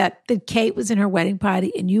you're upset that Kate was in her wedding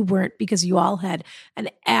party and you weren't because you all had an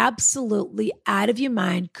absolutely out of your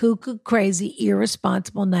mind, cuckoo, crazy,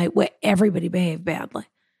 irresponsible night where everybody behaved badly.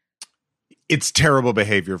 It's terrible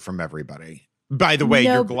behavior from everybody. By the way,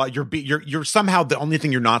 you're somehow the only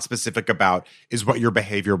thing you're not specific about is what your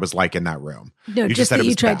behavior was like in that room. No, just that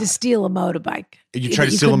you tried to steal a motorbike. You tried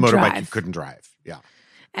to steal a motorbike you couldn't drive. Yeah.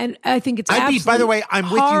 And I think it's by the way, I'm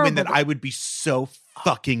with you in that I would be so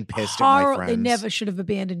fucking pissed at my friends. They never should have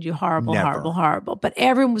abandoned you. Horrible. But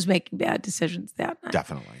everyone was making bad decisions that night.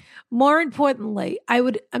 Definitely. More importantly, I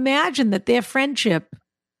would imagine that their friendship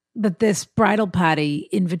that this bridal party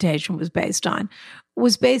invitation was based on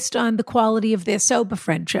the quality of their sober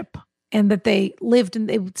friendship, and that they lived and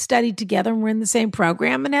they studied together and were in the same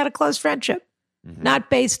program and had a close friendship, not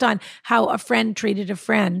based on how a friend treated a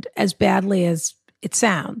friend as badly as it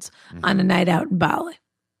sounds on a night out in Bali.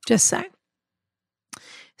 Just saying.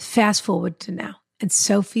 Fast forward to now, and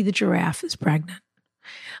Sophie the giraffe is pregnant.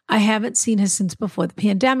 I haven't seen her since before the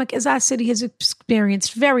pandemic, as our city has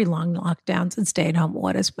experienced very long lockdowns and stay-at-home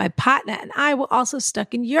orders. My partner and I were also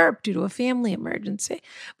stuck in Europe due to a family emergency,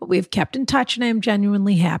 but we have kept in touch, and I am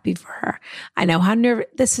genuinely happy for her. I know how nervous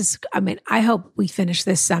this is. I hope we finish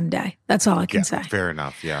this someday. That's all I can say. Fair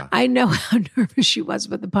enough, yeah. I know how nervous she was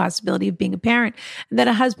about the possibility of being a parent, and that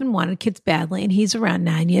her husband wanted kids badly, and he's around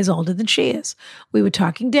 9 years older than she is. We were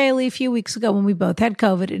talking daily a few weeks ago when we both had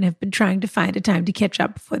COVID and have been trying to find a time to catch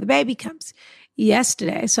up before the baby comes.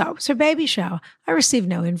 Yesterday, so it was her baby shower. I received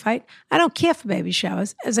no invite. I don't care for baby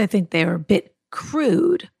showers, as I think they are a bit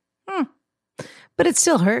crude. But it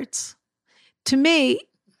still hurts. To me,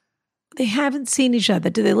 they haven't seen each other.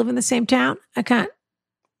 Do they live in the same town? I can't.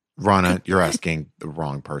 Rana, you're asking the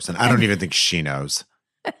wrong person. I don't even think she knows.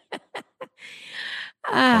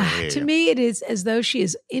 To me, it is as though she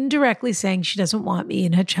is indirectly saying she doesn't want me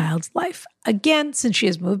in her child's life. Again, since she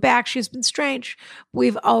has moved back, she has been strange.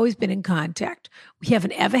 We've always been in contact. We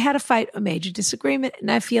haven't ever had a fight or major disagreement,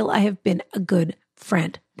 and I feel I have been a good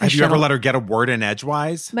friend. Have you ever let her get a word in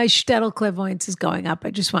edgewise? My shtetl clairvoyance is going up.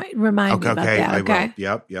 I just want to remind you about that, okay?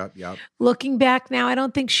 Yep. Looking back now, I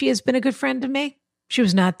don't think she has been a good friend to me. She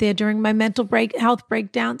was not there during my mental health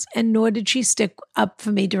breakdowns, and nor did she stick up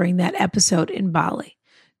for me during that episode in Bali.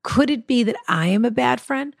 Could it be that I am a bad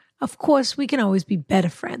friend? Of course, we can always be better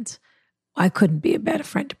friends. I couldn't be a better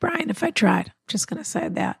friend to Brian if I tried. I'm just going to say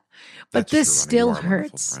that. But That's this true, still honey. You are a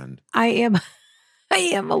hurts. wonderful friend. I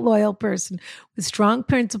am a loyal person with strong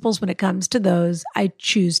principles when it comes to those I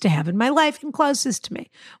choose to have in my life and closest to me.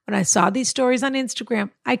 When I saw these stories on Instagram,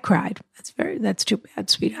 I cried. That's too bad,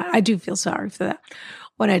 sweetheart. I do feel sorry for that.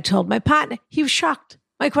 When I told my partner, he was shocked.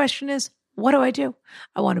 My question is, what do?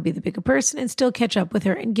 I want to be the bigger person and still catch up with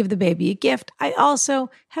her and give the baby a gift. I also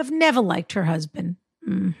have never liked her husband.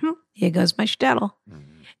 Here goes my shtetl.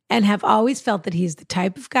 And have always felt that he's the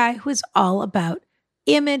type of guy who is all about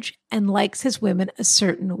image and likes his women a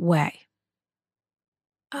certain way.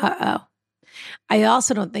 I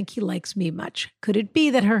also don't think he likes me much. Could it be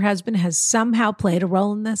that her husband has somehow played a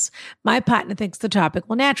role in this? My partner thinks the topic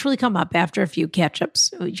will naturally come up after a few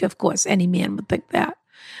catch-ups. Of course, any man would think that.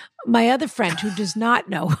 My other friend who does not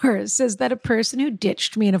know her says that a person who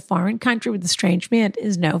ditched me in a foreign country with a strange man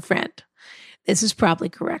is no friend. This is probably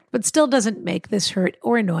correct, but still doesn't make this hurt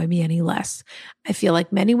or annoy me any less. I feel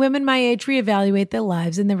like many women my age reevaluate their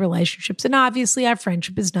lives and their relationships, and obviously our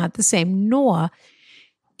friendship is not the same, nor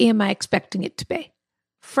am I expecting it to be.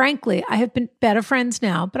 Frankly, I have been better friends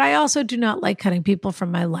now, but I also do not like cutting people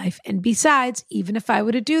from my life. And besides, even if I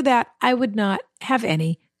were to do that, I would not have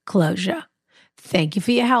any closure. Thank you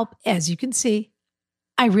for your help. As you can see,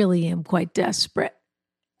 I really am quite desperate.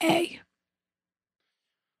 A.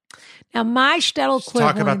 Now, my shtetl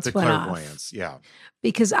clairvoyance Talk about the went clairvoyance. off. Yeah.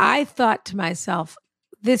 Because I thought to myself,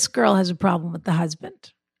 this girl has a problem with the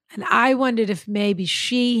husband. And I wondered if maybe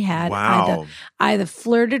she had either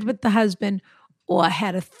flirted with the husband or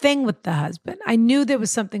had a thing with the husband. I knew there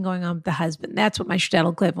was something going on with the husband. That's what my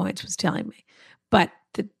shtetl clairvoyance was telling me. But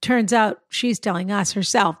it turns out she's telling us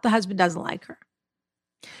herself the husband doesn't like her.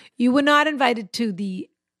 You were not invited to the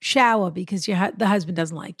shower because the husband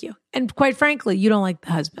doesn't like you. And quite frankly, you don't like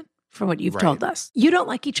the husband. From what you've told us. You don't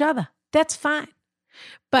like each other. That's fine.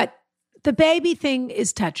 But the baby thing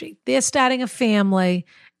is touchy. They're starting a family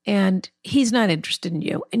and he's not interested in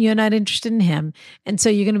you and you're not interested in him. And so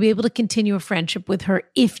you're going to be able to continue a friendship with her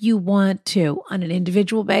if you want to on an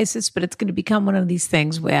individual basis, but it's going to become one of these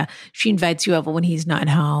things where she invites you over when he's not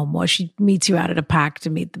home or she meets you out at a park to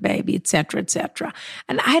meet the baby, et cetera, et cetera.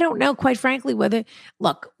 And I don't know, quite frankly,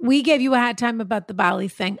 look, we gave you a hard time about the Bali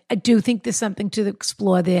thing. I do think there's something to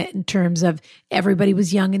explore there in terms of everybody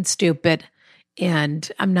was young and stupid. And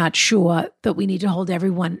I'm not sure that we need to hold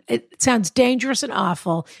everyone. It sounds dangerous and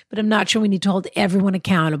awful, but I'm not sure we need to hold everyone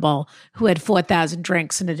accountable who had 4,000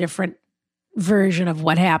 drinks and a different version of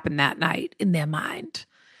what happened that night in their mind.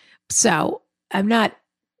 So I'm not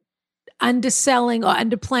underselling or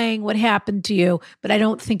underplaying what happened to you, but I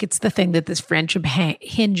don't think it's the thing that this friendship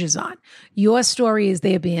hinges on. Your story is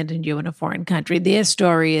they abandoned you in a foreign country. Their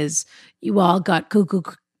story is you all got cuckoo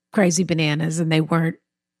crazy bananas and they weren't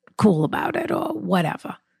cool about it or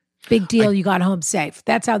whatever. Big deal, you got home safe.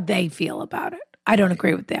 That's how they feel about it. I don't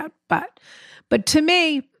agree with that. But to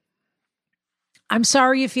me, I'm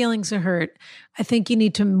sorry your feelings are hurt. I think you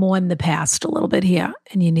need to mourn the past a little bit here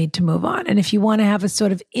and you need to move on. And if you want to have a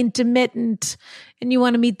sort of intermittent and you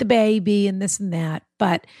want to meet the baby and this and that,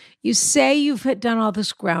 but you say you've done all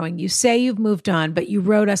this growing, you say you've moved on, but you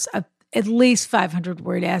wrote us at least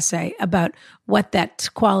 500-word essay about what that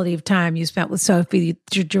quality of time you spent with Sophie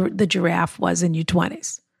the giraffe was in your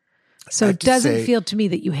 20s. So it doesn't feel to me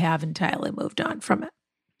that you have entirely moved on from it.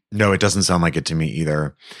 No, it doesn't sound like it to me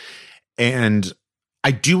either. And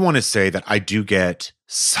I do want to say that I do get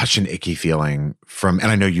such an icky feeling and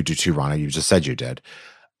I know you do too, Rana, you just said you did,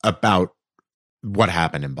 about what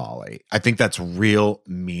happened in Bali. I think that's real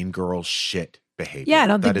mean girl shit behavior. Yeah, I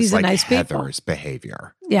don't think these are nice people. Heather's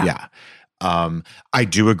behavior. Yeah. I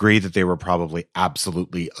do agree that they were probably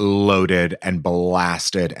absolutely loaded and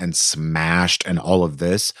blasted and smashed and all of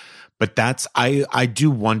this. But I do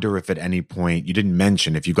wonder if at any point, you didn't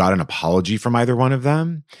mention if you got an apology from either one of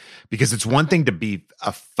them, because it's one thing to be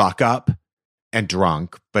a fuck up and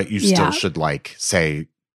drunk, but you still should say,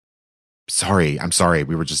 sorry, I'm sorry.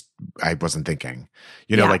 I wasn't thinking,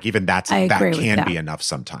 even that can be enough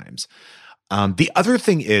sometimes. The other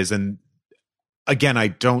thing is, and again,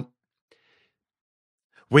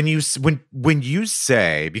 when you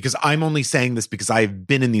say, because I'm only saying this because I've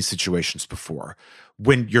been in these situations before,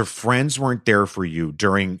 when your friends weren't there for you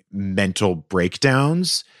during mental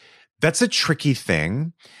breakdowns, that's a tricky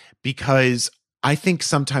thing because I think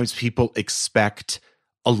sometimes people expect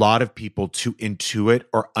a lot of people to intuit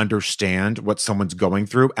or understand what someone's going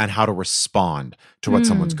through and how to respond to what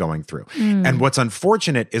someone's going through. And what's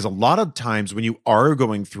unfortunate is a lot of times when you are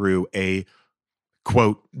going through a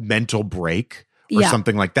quote mental break or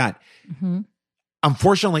something like that,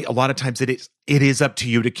 unfortunately, a lot of times it is up to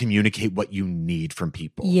you to communicate what you need from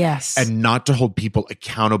people. Yes. And not to hold people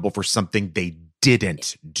accountable for something they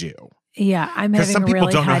didn't do. Yeah, I'm having because some a people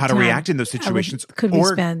really don't know hard how to time. react in those situations. Could we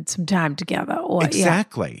spend some time together? Or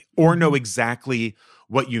exactly. Or know exactly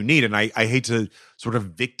what you need. And I hate to sort of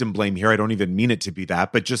victim blame here. I don't even mean it to be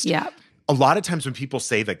that, but just a lot of times when people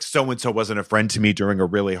say like so-and-so wasn't a friend to me during a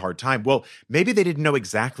really hard time, well, maybe they didn't know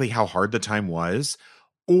exactly how hard the time was,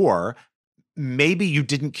 or maybe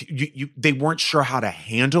they weren't sure how to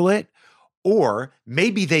handle it, or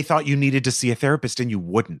maybe they thought you needed to see a therapist and you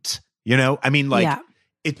wouldn't. You know, I mean, like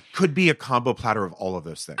it could be a combo platter of all of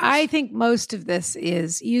those things. I think most of this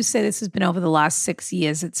is, you say this has been over the last 6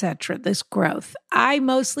 years, et cetera, this growth. I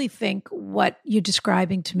mostly think what you're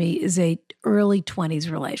describing to me is a early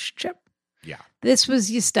 20s relationship. Yeah. This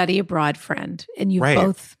was your study abroad friend, and you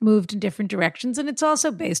both moved in different directions. And it's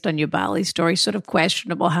also based on your Bali story, sort of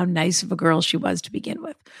questionable how nice of a girl she was to begin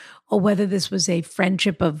with, or whether this was a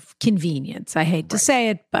friendship of convenience. I hate to say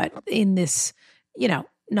it, but in this, you know,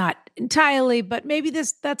 not entirely, but maybe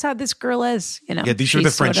that's how this girl is, you know. Yeah, these are the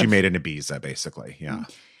friends she made in Ibiza, basically. Yeah.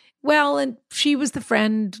 Well, and she was the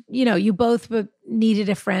friend, you know, you both needed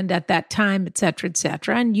a friend at that time, et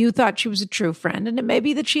cetera, and you thought she was a true friend, and it may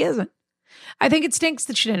be that she isn't. I think it stinks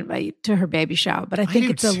that she didn't invite you to her baby shower, but I think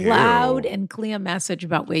it's a loud and clear message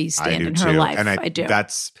about where you stand in her life. And I do.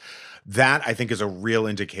 That I think is a real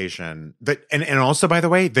indication that, and also, by the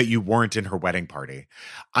way, that you weren't in her wedding party.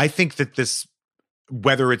 I think that this,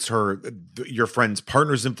 whether it's your friend's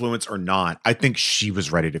partner's influence or not, I think she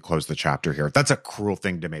was ready to close the chapter here. That's a cruel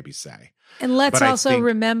thing to maybe say. And let's also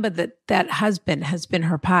remember that husband has been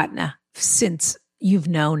her partner since you've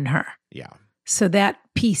known her. Yeah. So that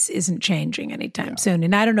piece isn't changing anytime soon.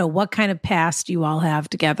 And I don't know what kind of past you all have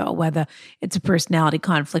together, or whether it's a personality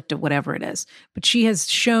conflict or whatever it is. But she has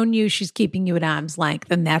shown you she's keeping you at arm's length,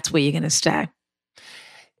 and that's where you're going to stay.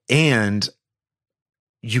 And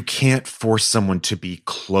you can't force someone to be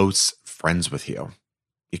close friends with you.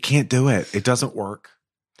 You can't do it. It doesn't work.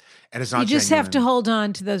 And it's not. You just have to hold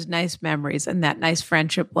on to those nice memories and that nice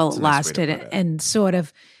friendship while it lasted, and sort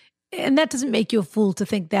of, and that doesn't make you a fool to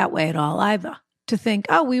think that way at all either. To think,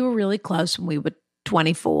 oh, we were really close when we were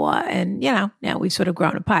 24, and you know, now we've sort of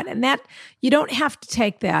grown apart. And that, you don't have to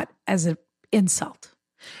take that as an insult.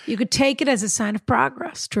 You could take it as a sign of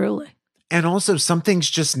progress, truly. And also, some things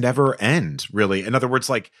just never end, really. In other words,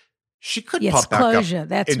 like, she could pop back closure. up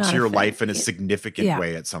That's into your life in a significant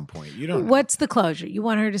way at some point. You don't know. What's the closure? You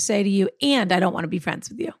want her to say to you, and I don't want to be friends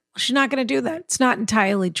with you. Well, she's not going to do that. It's not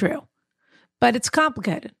entirely true. But it's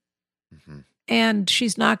complicated. Mm-hmm. And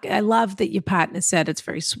she's not, I love that your partner said, it's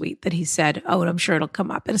very sweet that he said, oh, and I'm sure it'll come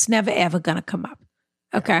up. And it's never, ever going to come up.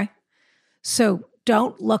 Okay? So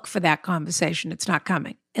don't look for that conversation. It's not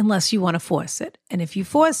coming unless you want to force it. And if you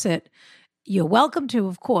force it, you're welcome to,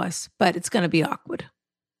 of course, but it's going to be awkward.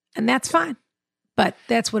 And that's fine. But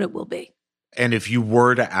that's what it will be. And if you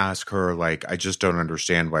were to ask her, like, I just don't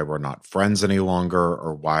understand why we're not friends any longer,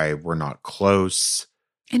 or why we're not close.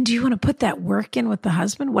 And do you want to put that work in with the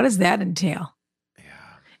husband? What does that entail? Yeah.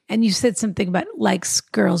 And you said something about likes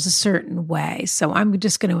girls a certain way. So I'm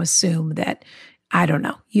just going to assume that, I don't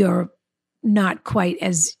know, you're not quite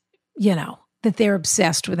as, you know, that they're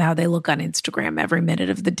obsessed with how they look on Instagram every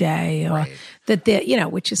minute of the day, or that they're, you know,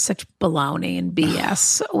 which is such baloney and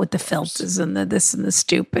BS with the filters and the this and the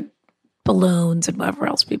stupid balloons and whatever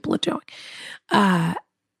else people are doing.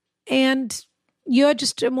 And you're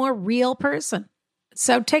just a more real person.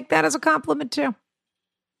 So take that as a compliment too.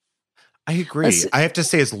 I agree. I have to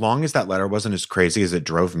say, as long as that letter wasn't as crazy as it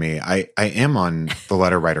drove me, I am on the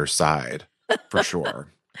letter writer's side for sure.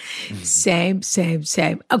 Same.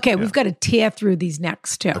 Okay, we've got to tear through these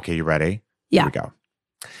next two. Okay, you ready? Yeah. Here we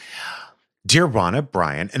go. Dear Rana,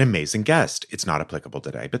 Brian, an amazing guest. It's not applicable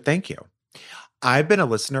today, but thank you. I've been a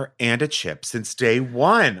listener and a chip since day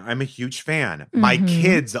one. I'm a huge fan. My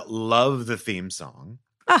kids love the theme song.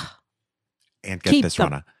 And get this,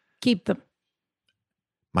 Rana. Keep them.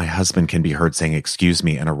 My husband can be heard saying, excuse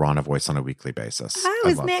me, in a Rana voice on a weekly basis. Oh,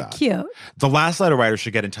 isn't that cute? The last letter writer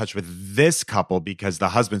should get in touch with this couple because the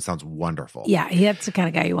husband sounds wonderful. Yeah, that's the kind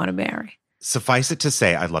of guy you want to marry. Suffice it to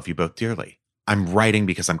say, I love you both dearly. I'm writing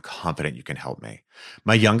because I'm confident you can help me.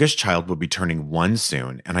 My youngest child will be turning 1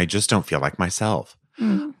 soon, and I just don't feel like myself.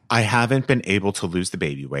 I haven't been able to lose the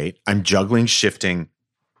baby weight. I'm juggling shifting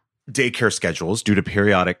daycare schedules due to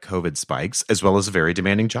periodic COVID spikes, as well as a very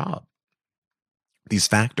demanding job. These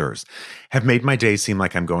factors have made my day seem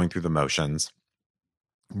like I'm going through the motions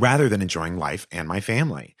rather than enjoying life and my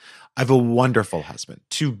family. I have a wonderful husband,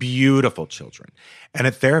 2 beautiful children, and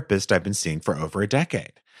a therapist I've been seeing for over a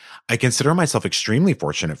decade. I consider myself extremely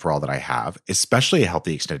fortunate for all that I have, especially a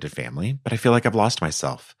healthy extended family, but I feel like I've lost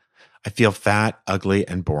myself. I feel fat, ugly,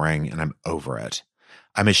 and boring, and I'm over it.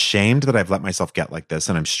 I'm ashamed that I've let myself get like this,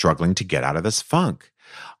 and I'm struggling to get out of this funk.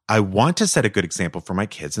 I want to set a good example for my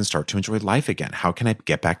kids and start to enjoy life again. How can I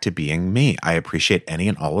get back to being me? I appreciate any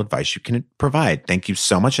and all advice you can provide. Thank you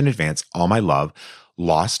so much in advance. All my love,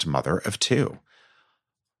 lost mother of 2.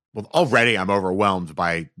 Well, already I'm overwhelmed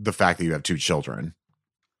by the fact that you have 2 children.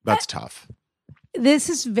 That's tough. This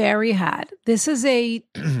is very hard. This is a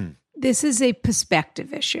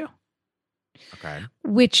perspective issue. Okay.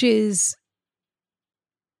 Which is,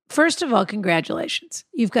 first of all, congratulations.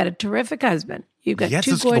 You've got a terrific husband. You've got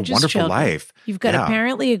 2 gorgeous wonderful children. Life. You've got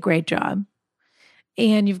apparently a great job.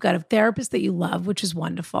 And you've got a therapist that you love, which is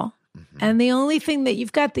wonderful. Mm-hmm. And the only thing that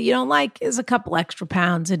you've got that you don't like is a couple extra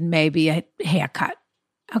pounds and maybe a haircut.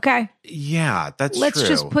 Okay? Yeah, that's true. Let's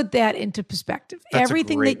just put that into perspective. That's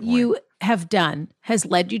everything that you have done has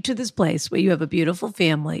led you to this place where you have a beautiful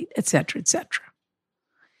family, et cetera, et cetera.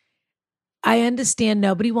 I understand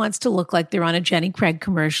nobody wants to look like they're on a Jenny Craig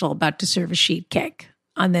commercial about to serve a sheet cake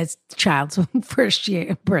on their child's first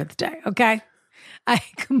year birthday, okay?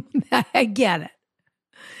 I get it.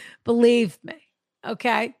 Believe me,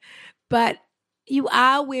 okay? But you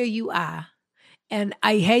are where you are. And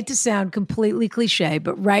I hate to sound completely cliche,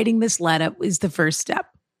 but writing this letter is the first step.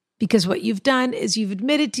 Because what you've done is you've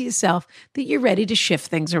admitted to yourself that you're ready to shift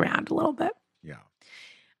things around a little bit. Yeah.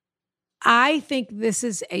 I think this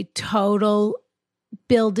is a total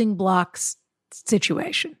building blocks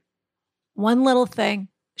situation. One little thing,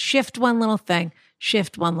 shift one little thing,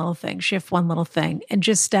 shift one little thing, shift one little thing, and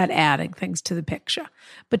just start adding things to the picture.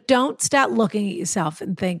 But don't start looking at yourself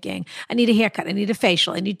and thinking, I need a haircut, I need a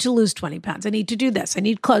facial, I need to lose 20 pounds, I need to do this, I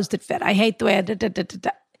need clothes that fit, I hate the way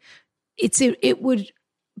It would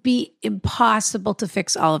be impossible to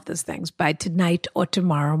fix all of those things by tonight or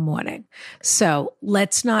tomorrow morning. So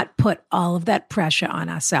let's not put all of that pressure on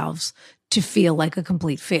ourselves to feel like a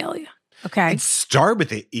complete failure. Okay. And start with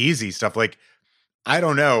the easy stuff. Like, I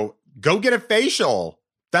don't know, go get a facial.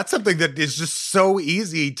 That's something that is just so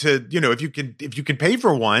easy to, if you can pay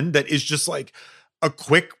for one that is just like a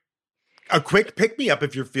quick pick me up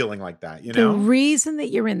if you're feeling like that, The reason that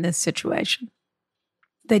you're in this situation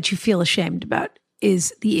that you feel ashamed about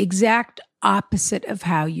is the exact opposite of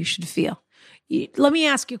how you should feel. Let me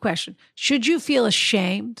ask you a question. Should you feel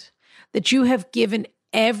ashamed that you have given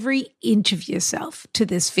every inch of yourself to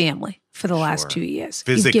this family for the last 2 years?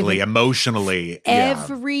 Physically, emotionally,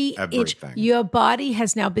 every inch. Your body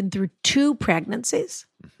has now been through 2 pregnancies.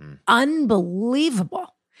 Mm-hmm.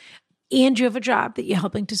 Unbelievable. And you have a job that you're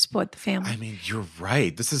helping to support the family. I mean, you're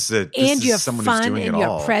right. This is someone fun, who's doing and it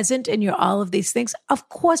all. You're present, and you're all of these things. Of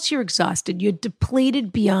course, you're exhausted. You're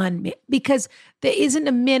depleted beyond me because there isn't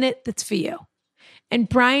a minute that's for you. And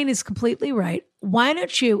Brian is completely right. Why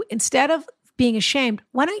don't you, instead of being ashamed,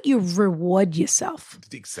 why don't you reward yourself?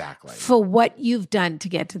 Exactly. For what you've done to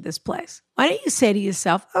get to this place? Why don't you say to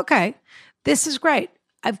yourself, okay, this is great.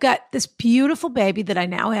 I've got this beautiful baby that I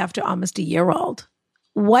now have to almost a year old.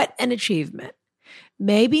 What an achievement.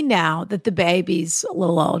 Maybe now that the baby's a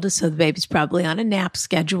little older, so the baby's probably on a nap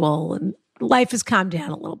schedule and life has calmed down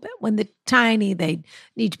a little bit. When they're tiny, they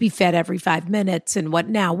need to be fed every 5 minutes and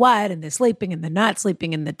and they're sleeping and they're not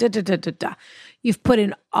sleeping and the You've put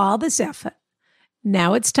in all this effort.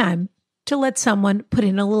 Now it's time to let someone put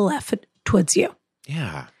in a little effort towards you.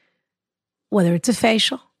 Yeah. Whether it's a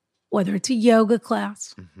facial, whether it's a yoga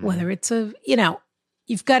class, whether it's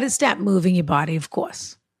you've got to start moving your body, of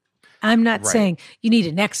course. I'm not saying you need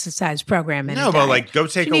an exercise program. No, but go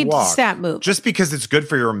take a walk. You need to start moving. Just because it's good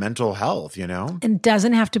for your mental health, And it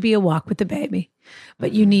doesn't have to be a walk with the baby.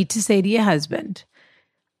 But you need to say to your husband,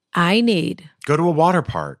 I need... Go to a water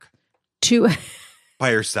park. 2... By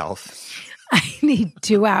yourself. I need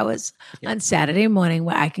 2 hours on Saturday morning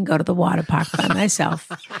where I can go to the water park by myself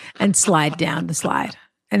and slide down the slide.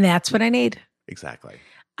 And that's what I need. Exactly.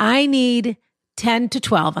 I need 10 to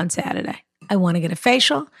 12 on Saturday. I want to get a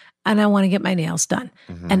facial and I want to get my nails done.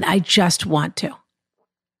 Mm-hmm. And I just want to.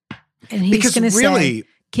 And he's going to say,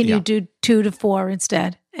 can you do 2 to 4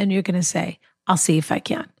 instead? And you're going to say, I'll see if I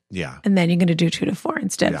can. Yeah. And then you're going to do 2 to 4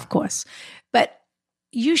 instead, of course. But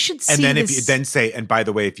you should see. And then if you then say, and by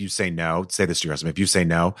the way, if you say no, say this to your husband. If you say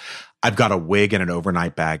no, I've got a wig and an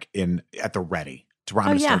overnight bag at the ready. I'm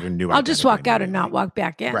going to start a new I'll just walk out and not walk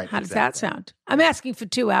back in. Right, How does that sound? I'm asking for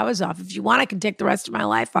 2 hours off. If you want, I can take the rest of my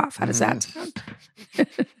life off. How does that sound?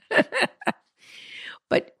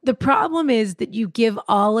 But the problem is that you give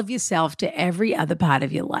all of yourself to every other part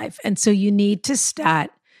of your life. And so you need to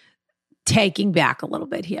start taking back a little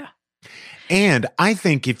bit here. And I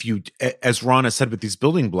think if you, as Rana said with these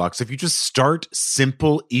building blocks, if you just start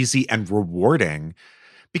simple, easy, and rewarding,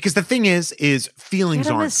 because the thing is feelings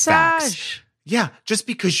aren't massage. Facts. Yeah, just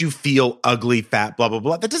because you feel ugly, fat, blah, blah,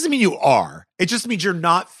 blah, that doesn't mean you are. It just means you're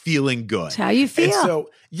not feeling good. It's how you feel.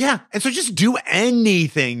 And so just do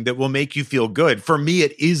anything that will make you feel good. For me,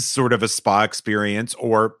 it is sort of a spa experience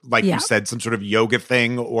or, like you said, some sort of yoga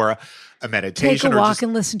thing or a meditation. Take a walk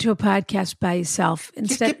and listen to a podcast by yourself.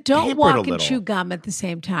 Instead, don't walk and chew gum at the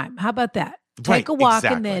same time. How about that? Take a walk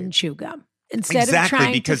and then chew gum. Instead of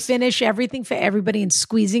trying to finish everything for everybody and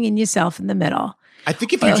squeezing in yourself in the middle. I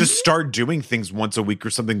think if you just start doing things once a week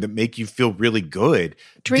or something that make you feel really good,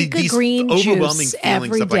 drink a green juice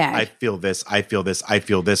every day. I feel this, I feel this, I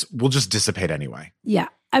feel this will just dissipate anyway. Yeah.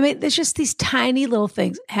 I mean, there's just these tiny little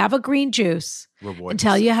things. Have a green juice and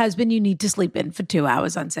tell your husband you need to sleep in for 2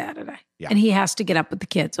 hours on Saturday. Yeah. And he has to get up with the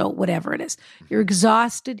kids or whatever it is. You're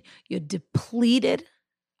exhausted. You're depleted.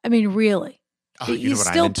 I mean, really. Oh, you know what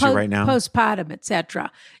I'm into right now? Postpartum,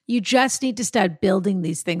 etc. You just need to start building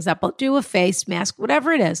these things up. Do a face mask,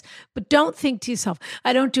 whatever it is. But don't think to yourself,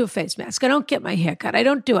 I don't do a face mask. I don't get my hair cut. I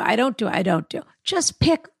don't do it. Just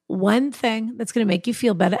pick one thing that's going to make you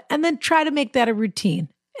feel better and then try to make that a routine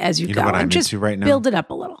as you go. Know what I'm just into right now? Build it up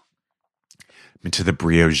a little. I'm into the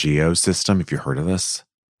Briogeo system. Have you heard of this?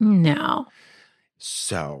 No.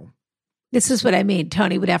 So. This is what I mean.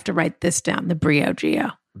 Tony would have to write this down, the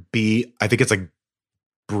Briogeo. I think it's like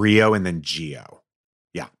Brio and then Geo.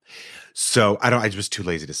 Yeah. So I was too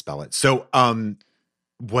lazy to spell it. So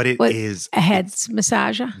what is a head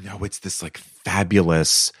massager? No, it's this like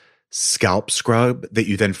fabulous scalp scrub that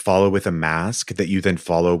you then follow with a mask that you then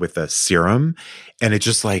follow with a serum. And it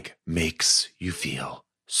just like makes you feel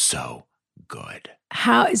so good.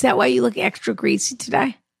 How is that why you look extra greasy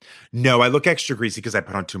today? No, I look extra greasy because I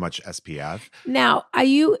put on too much SPF. Now,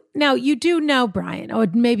 you do know, Brian, or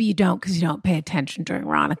maybe you don't because you don't pay attention during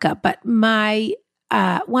Ronica, but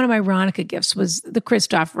one of my Ronica gifts was the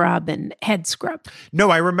Christoph Robin head scrub.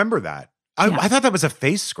 No, I remember that. I thought that was a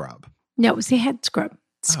face scrub. No, it was the head scrub.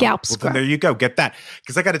 Scalp scrub. Then there you go. Get that.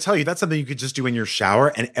 Because I got to tell you, that's something you could just do in your shower.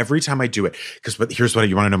 And every time I do it, here's what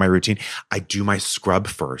you want to know my routine. I do my scrub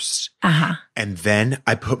first. And then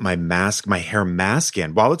I put my hair mask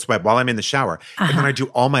in while it's wet, while I'm in the shower. And then I do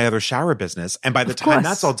all my other shower business. And by the time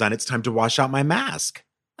that's all done, it's time to wash out my mask.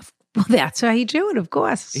 Well, that's how you do it, of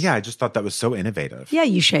course. Yeah, I just thought that was so innovative. Yeah,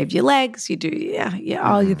 you shave your legs. You do,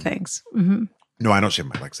 all your things. Mm-hmm. No, I don't shave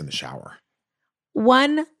my legs in the shower.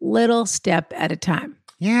 One little step at a time.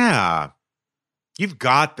 Yeah. You've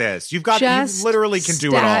got this. You literally can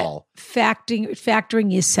do it all.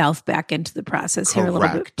 Factoring yourself back into the process here a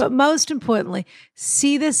little bit. But most importantly,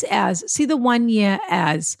 see the 1 year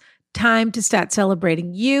as time to start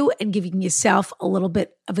celebrating you and giving yourself a little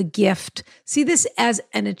bit of a gift. See this as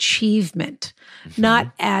an achievement,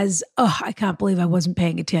 not as, I can't believe I wasn't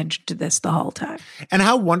paying attention to this the whole time. And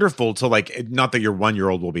how wonderful to not that your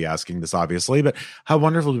 1-year-old will be asking this, obviously, but how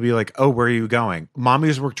wonderful to be like, oh, where are you going?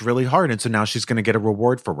 Mommy's worked really hard. And so now she's going to get a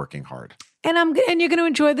reward for working hard. And you're going to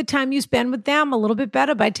enjoy the time you spend with them a little bit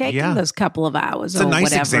better by taking those couple of hours. It's a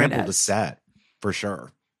nice example to set, for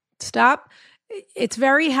sure. Stop. It's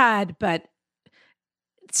very hard, but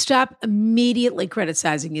stop immediately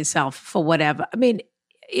criticizing yourself for whatever. I mean,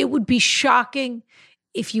 it would be shocking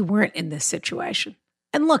if you weren't in this situation.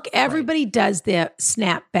 And look, everybody does their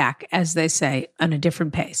snap back, as they say, on a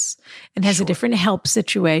different pace and has a different help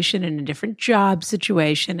situation and a different job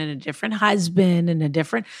situation and a different husband and a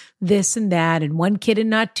different this and that and one kid and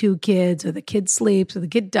not 2 kids, or the kid sleeps or the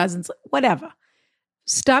kid doesn't, whatever.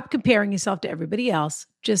 Stop comparing yourself to everybody else.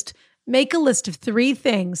 Just make a list of 3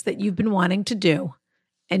 things that you've been wanting to do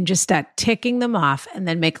and just start ticking them off and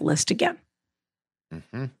then make a list again.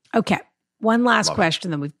 Mm-hmm. Okay. One last question,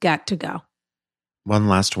 then we've got to go. One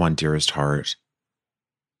last one, dearest heart.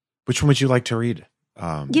 Which one would you like to read?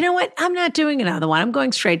 You know what? I'm not doing another one. I'm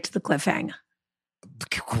going straight to the cliffhanger.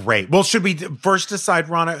 Great. Well, should we first decide,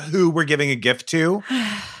 Rana, who we're giving a gift to?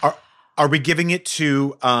 Are we giving it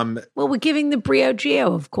to... Well, we're giving the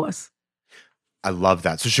Briogeo, of course. I love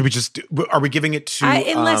that. So should we just... Are we giving it to...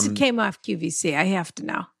 unless it came off QVC. I have to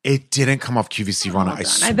know. It didn't come off QVC, Rana. I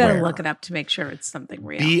swear. I better look it up to make sure it's something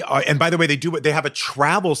real. And by the way, they have a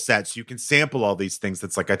travel set so you can sample all these things.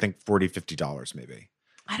 That's like, I think, $40, $50 maybe.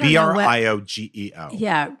 I don't know. Briogeo.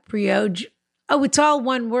 Yeah, Briogeo. Oh, it's all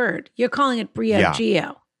one word. You're calling it Briogeo.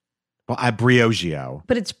 Yeah. Well, Briogeo.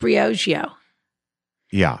 But it's Briogeo.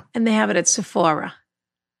 Yeah. And they have it at Sephora.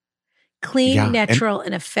 Clean, natural,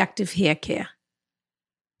 and effective hair care.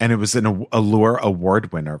 And it was an Allure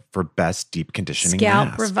Award winner for Best Deep Conditioning Scalp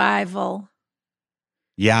Mask. Revival.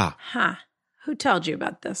 Yeah. Huh. Who told you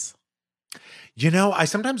about this? You know, I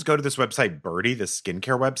sometimes go to this website, Birdie, the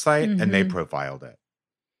skincare website, and they profiled it.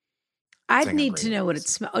 I'd need to know what it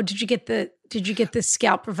smells. Oh, did you get the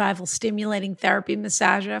Scalp Revival Stimulating Therapy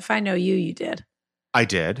Massager? If I know you, you did. I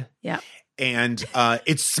did. Yeah. And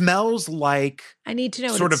it smells like I need to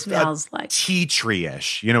know what it smells like. Tea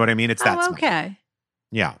tree-ish. You know what I mean? It's that smell. Okay.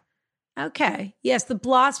 Yeah. Okay. Yes, the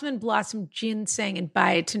Blossom Ginseng and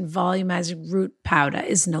Biotin Volumizing Root Powder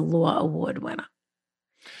is an Allure Award winner.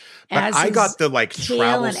 But I got the kale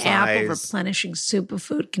travel and size. apple replenishing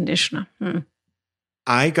superfood conditioner.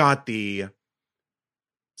 I got the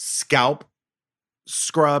scalp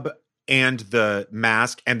scrub and the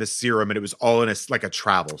mask and the serum, and it was all in a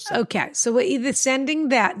travel set. Okay, so we're either sending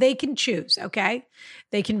that. They can choose, okay?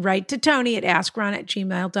 They can write to Tony at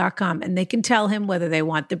askron@gmail.com, and they can tell him whether they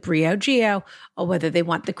want the Briogeo or whether they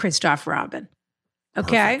want the Christophe Robin.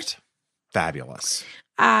 Okay? Perfect. Fabulous.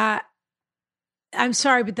 I'm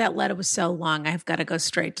sorry, but that letter was so long. I've got to go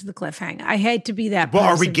straight to the cliffhanger. I hate to be that Well,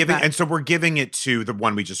 person, are we giving, and so we're giving it to the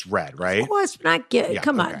one we just read, right? Of course,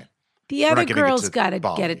 come on. The other girl's got to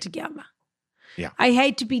get it together. Yeah. I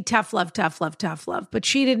hate to be tough love, but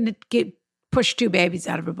she didn't push 2 babies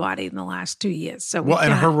out of her body in the last 2 years. So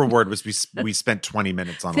and her reward was we spent 20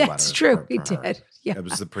 minutes on a letter. That's true. We did. Yeah. It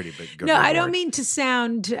was a pretty big good No, reward. I don't mean to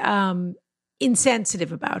sound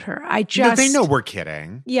insensitive about her. They know we're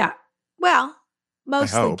kidding. Yeah. Well,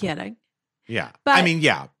 mostly kidding. Yeah. But I mean,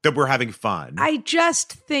 yeah, that we're having fun. I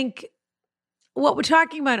just think what we're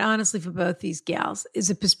talking about, honestly, for both these gals is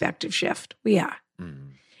a perspective shift. We are.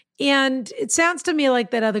 Mm. And it sounds to me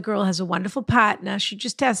like that other girl has a wonderful partner. She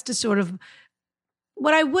just has to sort of,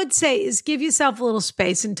 what I would say is give yourself a little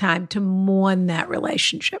space and time to mourn that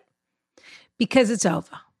relationship because it's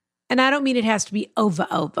over. And I don't mean it has to be over,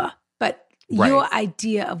 but your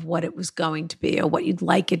idea of what it was going to be or what you'd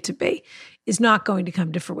like it to be is not going to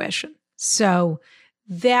come to fruition. So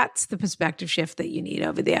that's the perspective shift that you need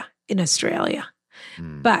over there in Australia.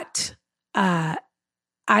 Mm. But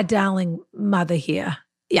our darling mother here,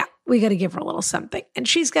 we got to give her a little something. And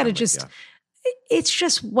she's got to it's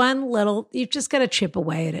just one little, you've just got to chip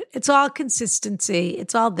away at it. It's all consistency.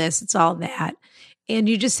 It's all this, it's all that. And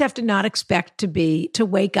you just have to not expect to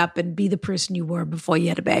wake up and be the person you were before you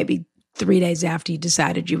had a baby 3 days after you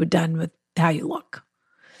decided you were done with how you look.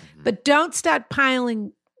 Mm-hmm. But don't start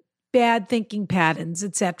piling bad thinking patterns,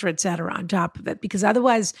 et cetera, on top of it, because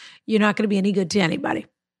otherwise you're not going to be any good to anybody.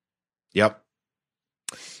 Yep.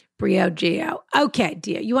 Briogeo. Okay,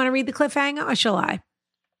 dear. You want to read the cliffhanger or shall I?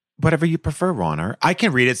 Whatever you prefer, Ronner. I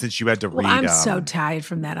can read it since you had to read. I'm so tired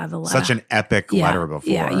from that other letter. Such an epic letter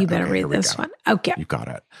before. Yeah, you better read this one. Okay. You got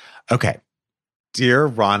it. Okay. Dear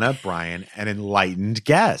Rana, Brian, an enlightened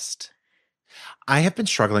guest. I have been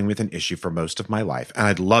struggling with an issue for most of my life, and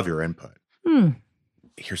I'd love your input.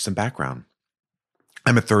 Here's some background.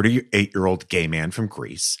 I'm a 38-year-old gay man from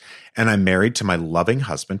Greece, and I'm married to my loving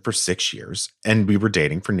husband for 6 years, and we were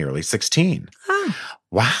dating for nearly 16. Oh.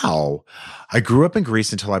 Wow. I grew up in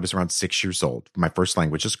Greece until I was around 6 years old. My first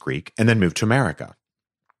language is Greek, and then moved to America.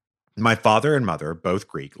 My father and mother, both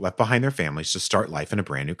Greek, left behind their families to start life in a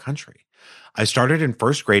brand new country. I started in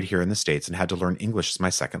first grade here in the States and had to learn English as my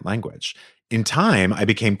second language. In time, I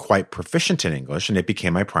became quite proficient in English, and it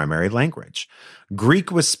became my primary language.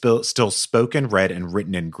 Greek was still spoken, read, and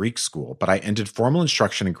written in Greek school, but I ended formal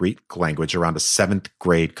instruction in Greek language around a 7th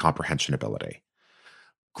grade comprehension ability.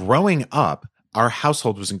 Growing up, our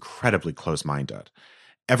household was incredibly close-minded.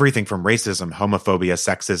 Everything from racism, homophobia,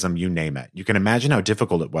 sexism, you name it. You can imagine how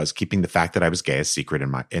difficult it was keeping the fact that I was gay a secret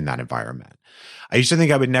in that environment. I used to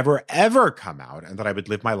think I would never, ever come out and that I would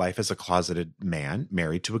live my life as a closeted man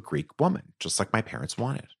married to a Greek woman, just like my parents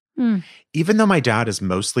wanted. Even though my dad is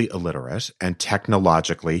mostly illiterate and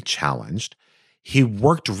technologically challenged, he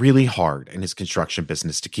worked really hard in his construction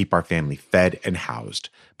business to keep our family fed and housed,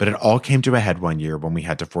 but it all came to a head one year when we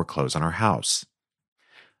had to foreclose on our house.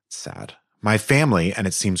 Sad. My family, and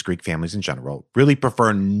it seems Greek families in general, really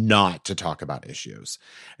prefer not to talk about issues.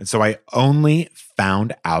 And so I only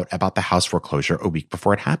found out about the house foreclosure a week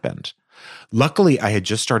before it happened. Luckily, I had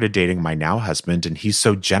just started dating my now husband, and he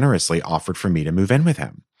so generously offered for me to move in with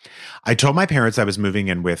him. I told my parents I was moving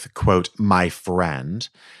in with, quote, my friend.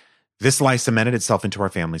 This lie cemented itself into our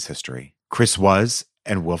family's history. Chris was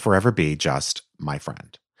and will forever be just my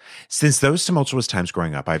friend. Since those tumultuous times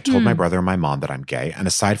growing up, I've told my brother and my mom that I'm gay, and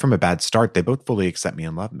aside from a bad start, they both fully accept me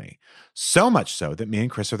and love me. So much so that me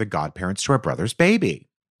and Chris are the godparents to our brother's baby.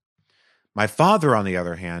 My father, on the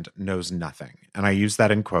other hand, knows nothing, and I use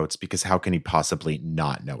that in quotes because how can he possibly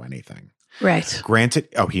not know anything? Right. Granted,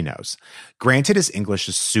 he knows. Granted, his English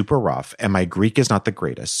is super rough, and my Greek is not the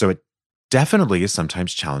greatest, so it definitely is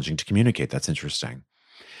sometimes challenging to communicate. That's interesting.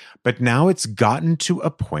 But now it's gotten to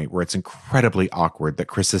a point where it's incredibly awkward that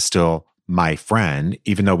Chris is still my friend,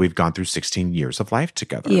 even though we've gone through 16 years of life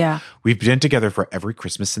together. Yeah. We've been together for every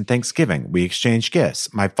Christmas and Thanksgiving. We exchanged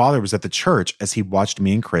gifts. My father was at the church as he watched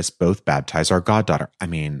me and Chris both baptize our goddaughter. I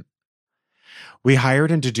mean, we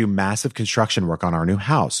hired him to do massive construction work on our new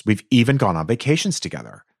house. We've even gone on vacations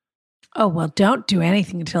together. Oh, well, don't do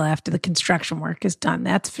anything until after the construction work is done.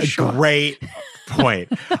 That's for sure. Great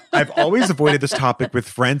point. I've always avoided this topic with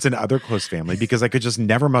friends and other close family because I could just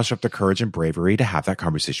never muster up the courage and bravery to have that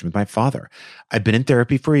conversation with my father. I've been in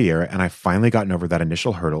therapy for a year, and I've finally gotten over that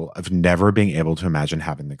initial hurdle of never being able to imagine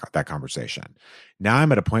having that conversation. Now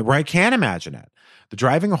I'm at a point where I can imagine it. The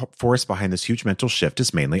driving force behind this huge mental shift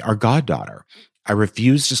is mainly our goddaughter. I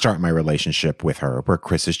refuse to start my relationship with her where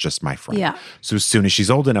Chris is just my friend. Yeah. So as soon as she's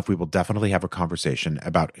old enough, we will definitely have a conversation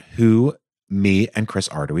about who me and Chris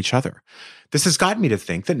are to each other. This has gotten me to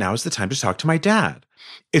think that now is the time to talk to my dad.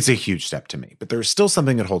 It's a huge step to me, but there's still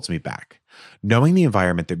something that holds me back. Knowing the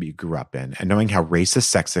environment that we grew up in and knowing how racist,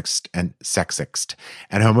 sexist,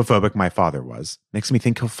 and homophobic my father was makes me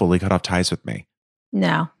think he'll fully cut off ties with me.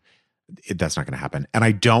 No. That's not going to happen. And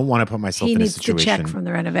I don't want to put myself in a situation. He needs to check from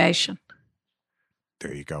the renovation.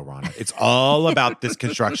 There you go, Rana. It's all about this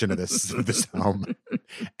construction of this home.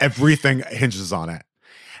 Everything hinges on it.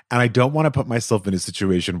 And I don't want to put myself in a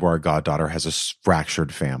situation where our goddaughter has a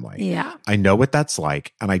fractured family. Yeah. I know what that's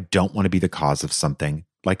like, and I don't want to be the cause of something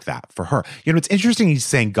like that for her. You know, it's interesting he's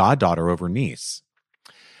saying goddaughter over niece.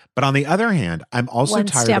 But on the other hand, I'm also tired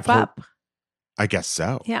of... One step up. I guess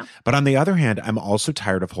so. Yeah. But on the other hand, I'm also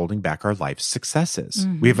tired of holding back our life successes.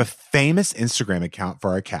 Mm-hmm. We have a famous Instagram account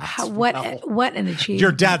for our cats. What an achievement.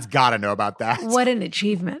 Your dad's got to know about that. What an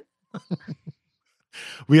achievement.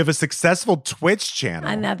 We have a successful Twitch channel.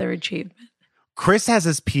 Another achievement. Chris has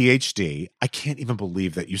his PhD. I can't even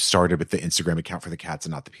believe that you started with the Instagram account for the cats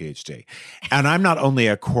and not the PhD. And I'm not only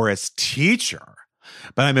a chorus teacher,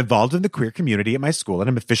 but I'm involved in the queer community at my school, and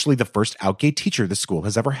I'm officially the first out gay teacher the school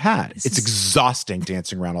has ever had. It's exhausting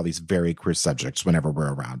dancing around all these very queer subjects whenever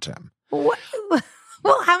we're around him. Well,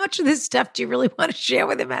 how much of this stuff do you really want to share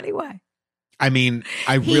with him anyway? I mean,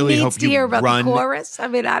 I really hope you hear about run. The chorus. I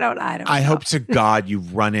mean, I don't know. I hope to God you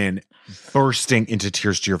run in bursting into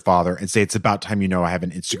tears to your father and say, it's about time you know I have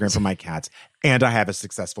an Instagram for my cats and I have a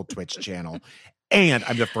successful Twitch channel. And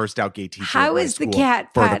I'm the first out gay teacher. How is the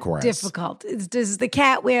cat part the difficult? Does the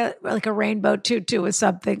cat wear like a rainbow tutu or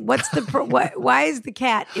something? What's the why is the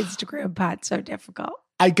cat Instagram part so difficult?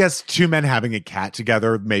 I guess two men having a cat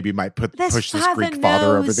together maybe might push this Greek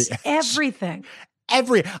father over the edge. Everything.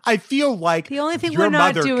 I feel like the only thing your we're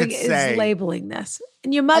not mother doing is labeling this.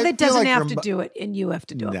 And your mother doesn't have to do it, and you have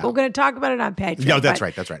to do it. No. We're going to talk about it on Patreon. No, that's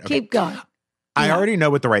right. That's right. Okay. Keep going. I already know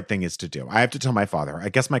what the right thing is to do. I have to tell my father. I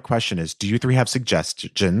guess my question is, do you three have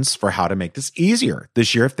suggestions for how to make this easier?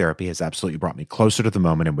 This year of therapy has absolutely brought me closer to the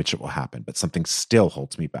moment in which it will happen, but something still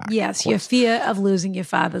holds me back. Yes, your fear of losing your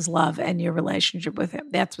father's love and your relationship with him.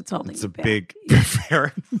 That's what's holding you back. It's a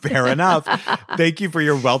big, fair enough. Thank you for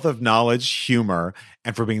your wealth of knowledge, humor,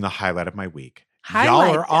 and for being the highlight of my week. Highlight.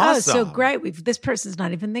 Y'all are awesome. Oh, so great. This person's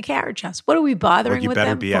not even in the carriage house. What are we bothering with them?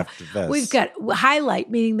 You better be after this. We've got highlight,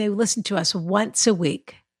 meaning they listen to us once a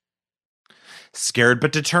week. Scared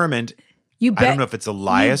but determined. You bet. I don't know if it's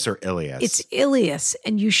Elias or Ilias. It's Ilias,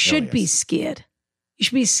 and you should be scared. You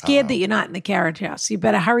should be scared that you're not in the carriage house. You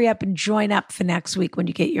better hurry up and join up for next week when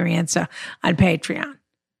you get your answer on Patreon.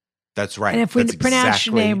 That's right. And if we pronounce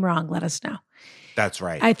your name wrong, let us know. That's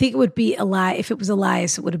right. I think it would be Elias. If it was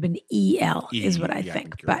Elias, it would have been EL, is what I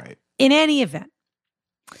think. But right. In any event,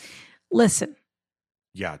 listen.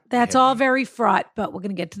 Yeah. That's all very fraught, but we're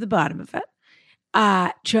going to get to the bottom of it.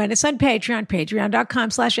 Join us on Patreon,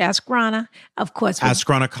 patreon.com/AskRana. Of course.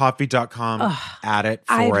 AskRanaCoffee.com. At it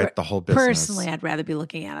for it, the whole business. Personally, I'd rather be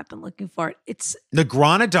looking at it than looking for it. It's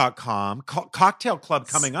Negrana.com. Cocktail Club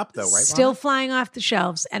coming up, though, right? Still flying off the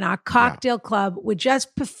shelves. And our cocktail club, we're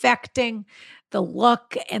just perfecting the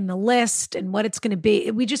look and the list and what it's going to be.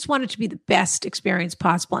 We just want it to be the best experience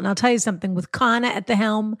possible. And I'll tell you something, with Connor at the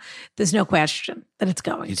helm, there's no question that it's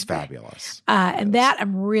going He's to be. Fabulous. And that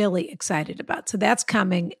I'm really excited about. So that's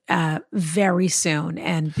coming very soon.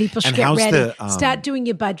 And people should get ready. Start doing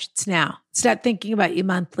your budgets now. Start thinking about your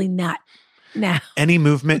monthly nut. No. Any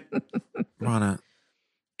movement, Rana.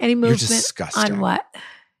 Any movement you're disgusting. on what?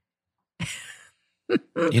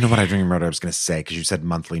 You know what I remember I was going to say because you said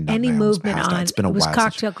monthly nut. Any movement on it's been a it was while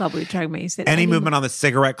Cocktail Club we were talking about. You said any movement on the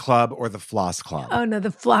cigarette club or the floss club. Oh no, the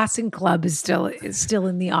flossing club is still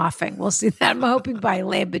in the offing. We'll see that. I'm hoping by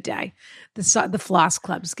Labor Day, the floss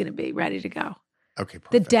club is going to be ready to go. Okay,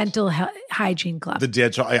 perfect. The dental hygiene club. The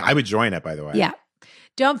dental. I would join it, by the way. Yeah.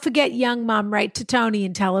 Don't forget, young mom, write to Tony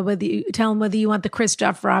and tell him whether you want the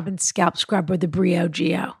Christoph Robin scalp scrub or the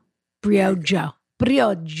Briogeo.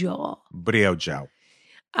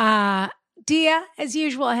 Dia, as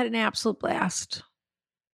usual, I had an absolute blast.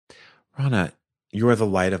 Rana, you are the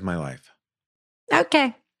light of my life.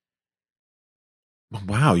 Okay.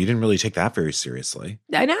 Wow, you didn't really take that very seriously.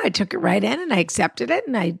 I know. I took it right in and I accepted it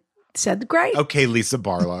and I said great. Okay, Lisa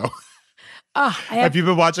Barlow. Have you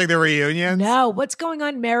been watching the reunions? No. What's going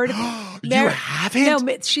on, Meredith? You haven't?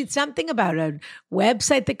 No, she'd something about a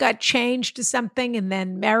website that got changed to something, and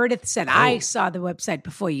then Meredith said, I saw the website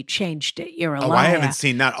before you changed it. You're a liar. I haven't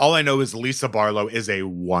seen that. All I know is Lisa Barlow is a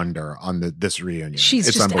wonder on this reunion.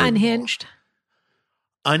 She's just unhinged.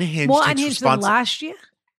 Unhinged. More unhinged than last year?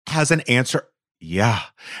 Has an answer. Yeah.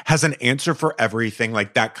 Has an answer for everything,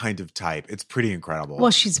 like that kind of type. It's pretty incredible.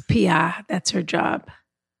 Well, she's a PR. That's her job.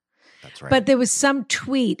 That's right. But there was some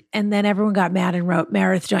tweet, and then everyone got mad and wrote,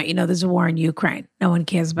 Meredith, don't you know there's a war in Ukraine? No one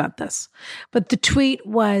cares about this. But the tweet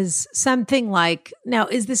was something like, now,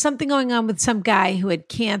 is there something going on with some guy who had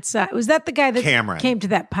cancer? Was that the guy that Cameron came to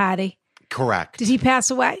that party? Correct. Did he pass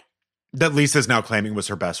away? That Lisa's now claiming was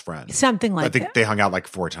her best friend. Something like that. I think they hung out like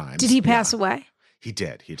 4 times. Did he pass away? He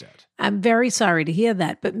did. I'm very sorry to hear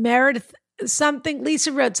that. But Meredith,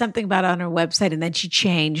 Lisa wrote something about it on her website and then she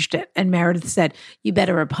changed it. And Meredith said, you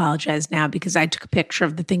better apologize now because I took a picture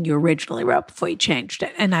of the thing you originally wrote before you changed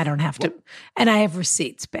it. And I don't have to, and I have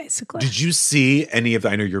receipts basically. Did you see any of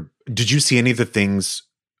did you see any of the things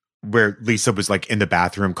where Lisa was like in the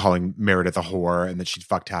bathroom calling Meredith a whore and that she'd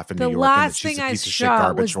fucked half of New York? The last thing I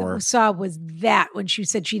saw was that when she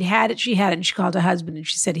said she had it and she called her husband and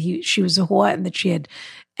she said she was a whore and that she had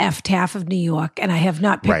effed half of New York, and I have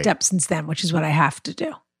not picked up since then, which is what I have to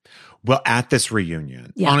do. Well, at this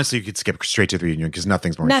reunion, honestly, you could skip straight to the reunion because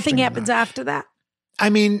nothing happens after that. I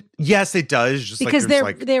mean, yes, it does. Just because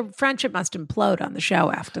their friendship must implode on the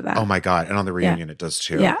show after that. Oh my God. And on the reunion, it does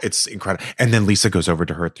too. Yeah. It's incredible. And then Lisa goes over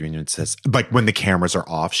to her at the reunion and says, like when the cameras are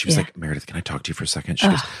off, she was like, Meredith, can I talk to you for a second? She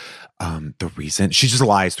goes, the reason, she just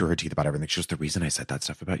lies through her teeth about everything. She goes, the reason I said that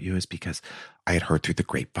stuff about you is because I had heard through the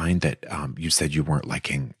grapevine that you said you weren't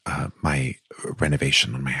liking my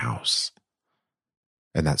renovation on my house.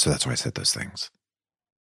 And so that's why I said those things.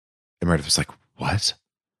 And Meredith was like, what?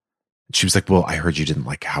 She was like, well, I heard you didn't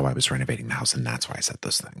like how I was renovating the house, and that's why I said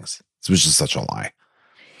those things. It was just such a lie.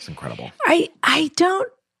 It's incredible.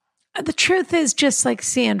 The truth is, just like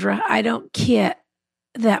Sandra, I don't care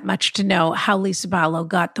that much to know how Lisa Barlow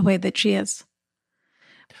got the way that she is.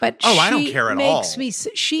 But I don't care at all.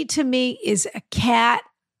 She to me is a cat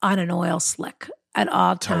on an oil slick at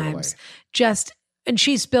all times. And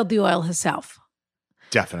she spilled the oil herself.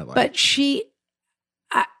 Definitely. But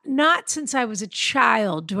not since I was a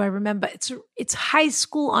child do I remember. It's high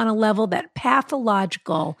school on a level that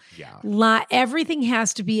pathological lie. Everything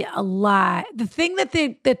has to be a lie. The thing that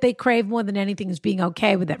they crave more than anything is being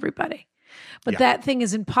okay with everybody. But that thing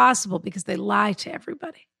is impossible because they lie to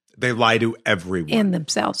everybody. They lie to everyone. And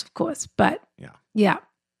themselves, of course. But yeah.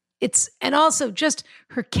 And also just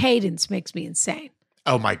her cadence makes me insane.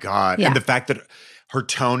 Oh my God. Yeah. And the fact that her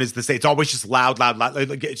tone is the same. It's always just loud.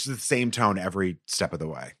 Like it's the same tone every step of the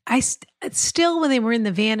way. Still, when they were in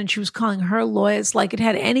the van and she was calling her lawyers like it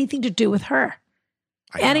had anything to do with her.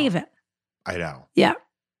 Any of it. I know. Yeah.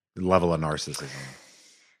 The level of narcissism.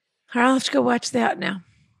 I'll have to go watch that now.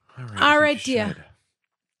 All right, dear.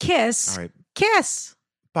 Kiss. All right. Kiss.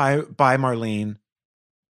 Bye, Marlene.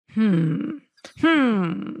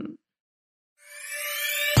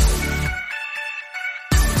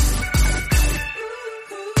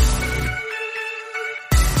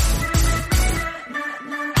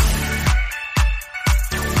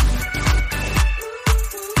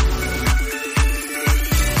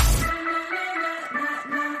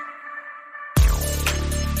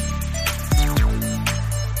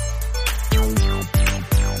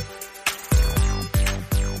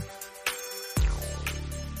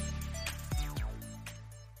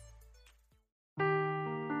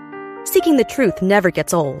 Seeking the truth never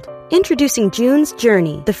gets old. Introducing June's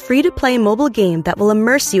Journey, the free-to-play mobile game that will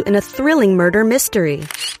immerse you in a thrilling murder mystery.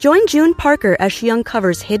 Join June Parker as she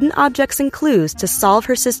uncovers hidden objects and clues to solve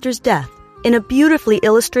her sister's death in a beautifully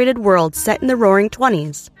illustrated world set in the Roaring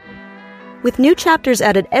 20s. With new chapters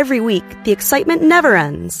added every week, the excitement never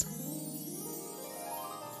ends.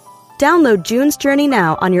 Download June's Journey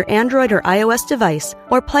now on your Android or iOS device,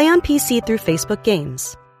 or play on PC through Facebook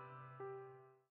Games.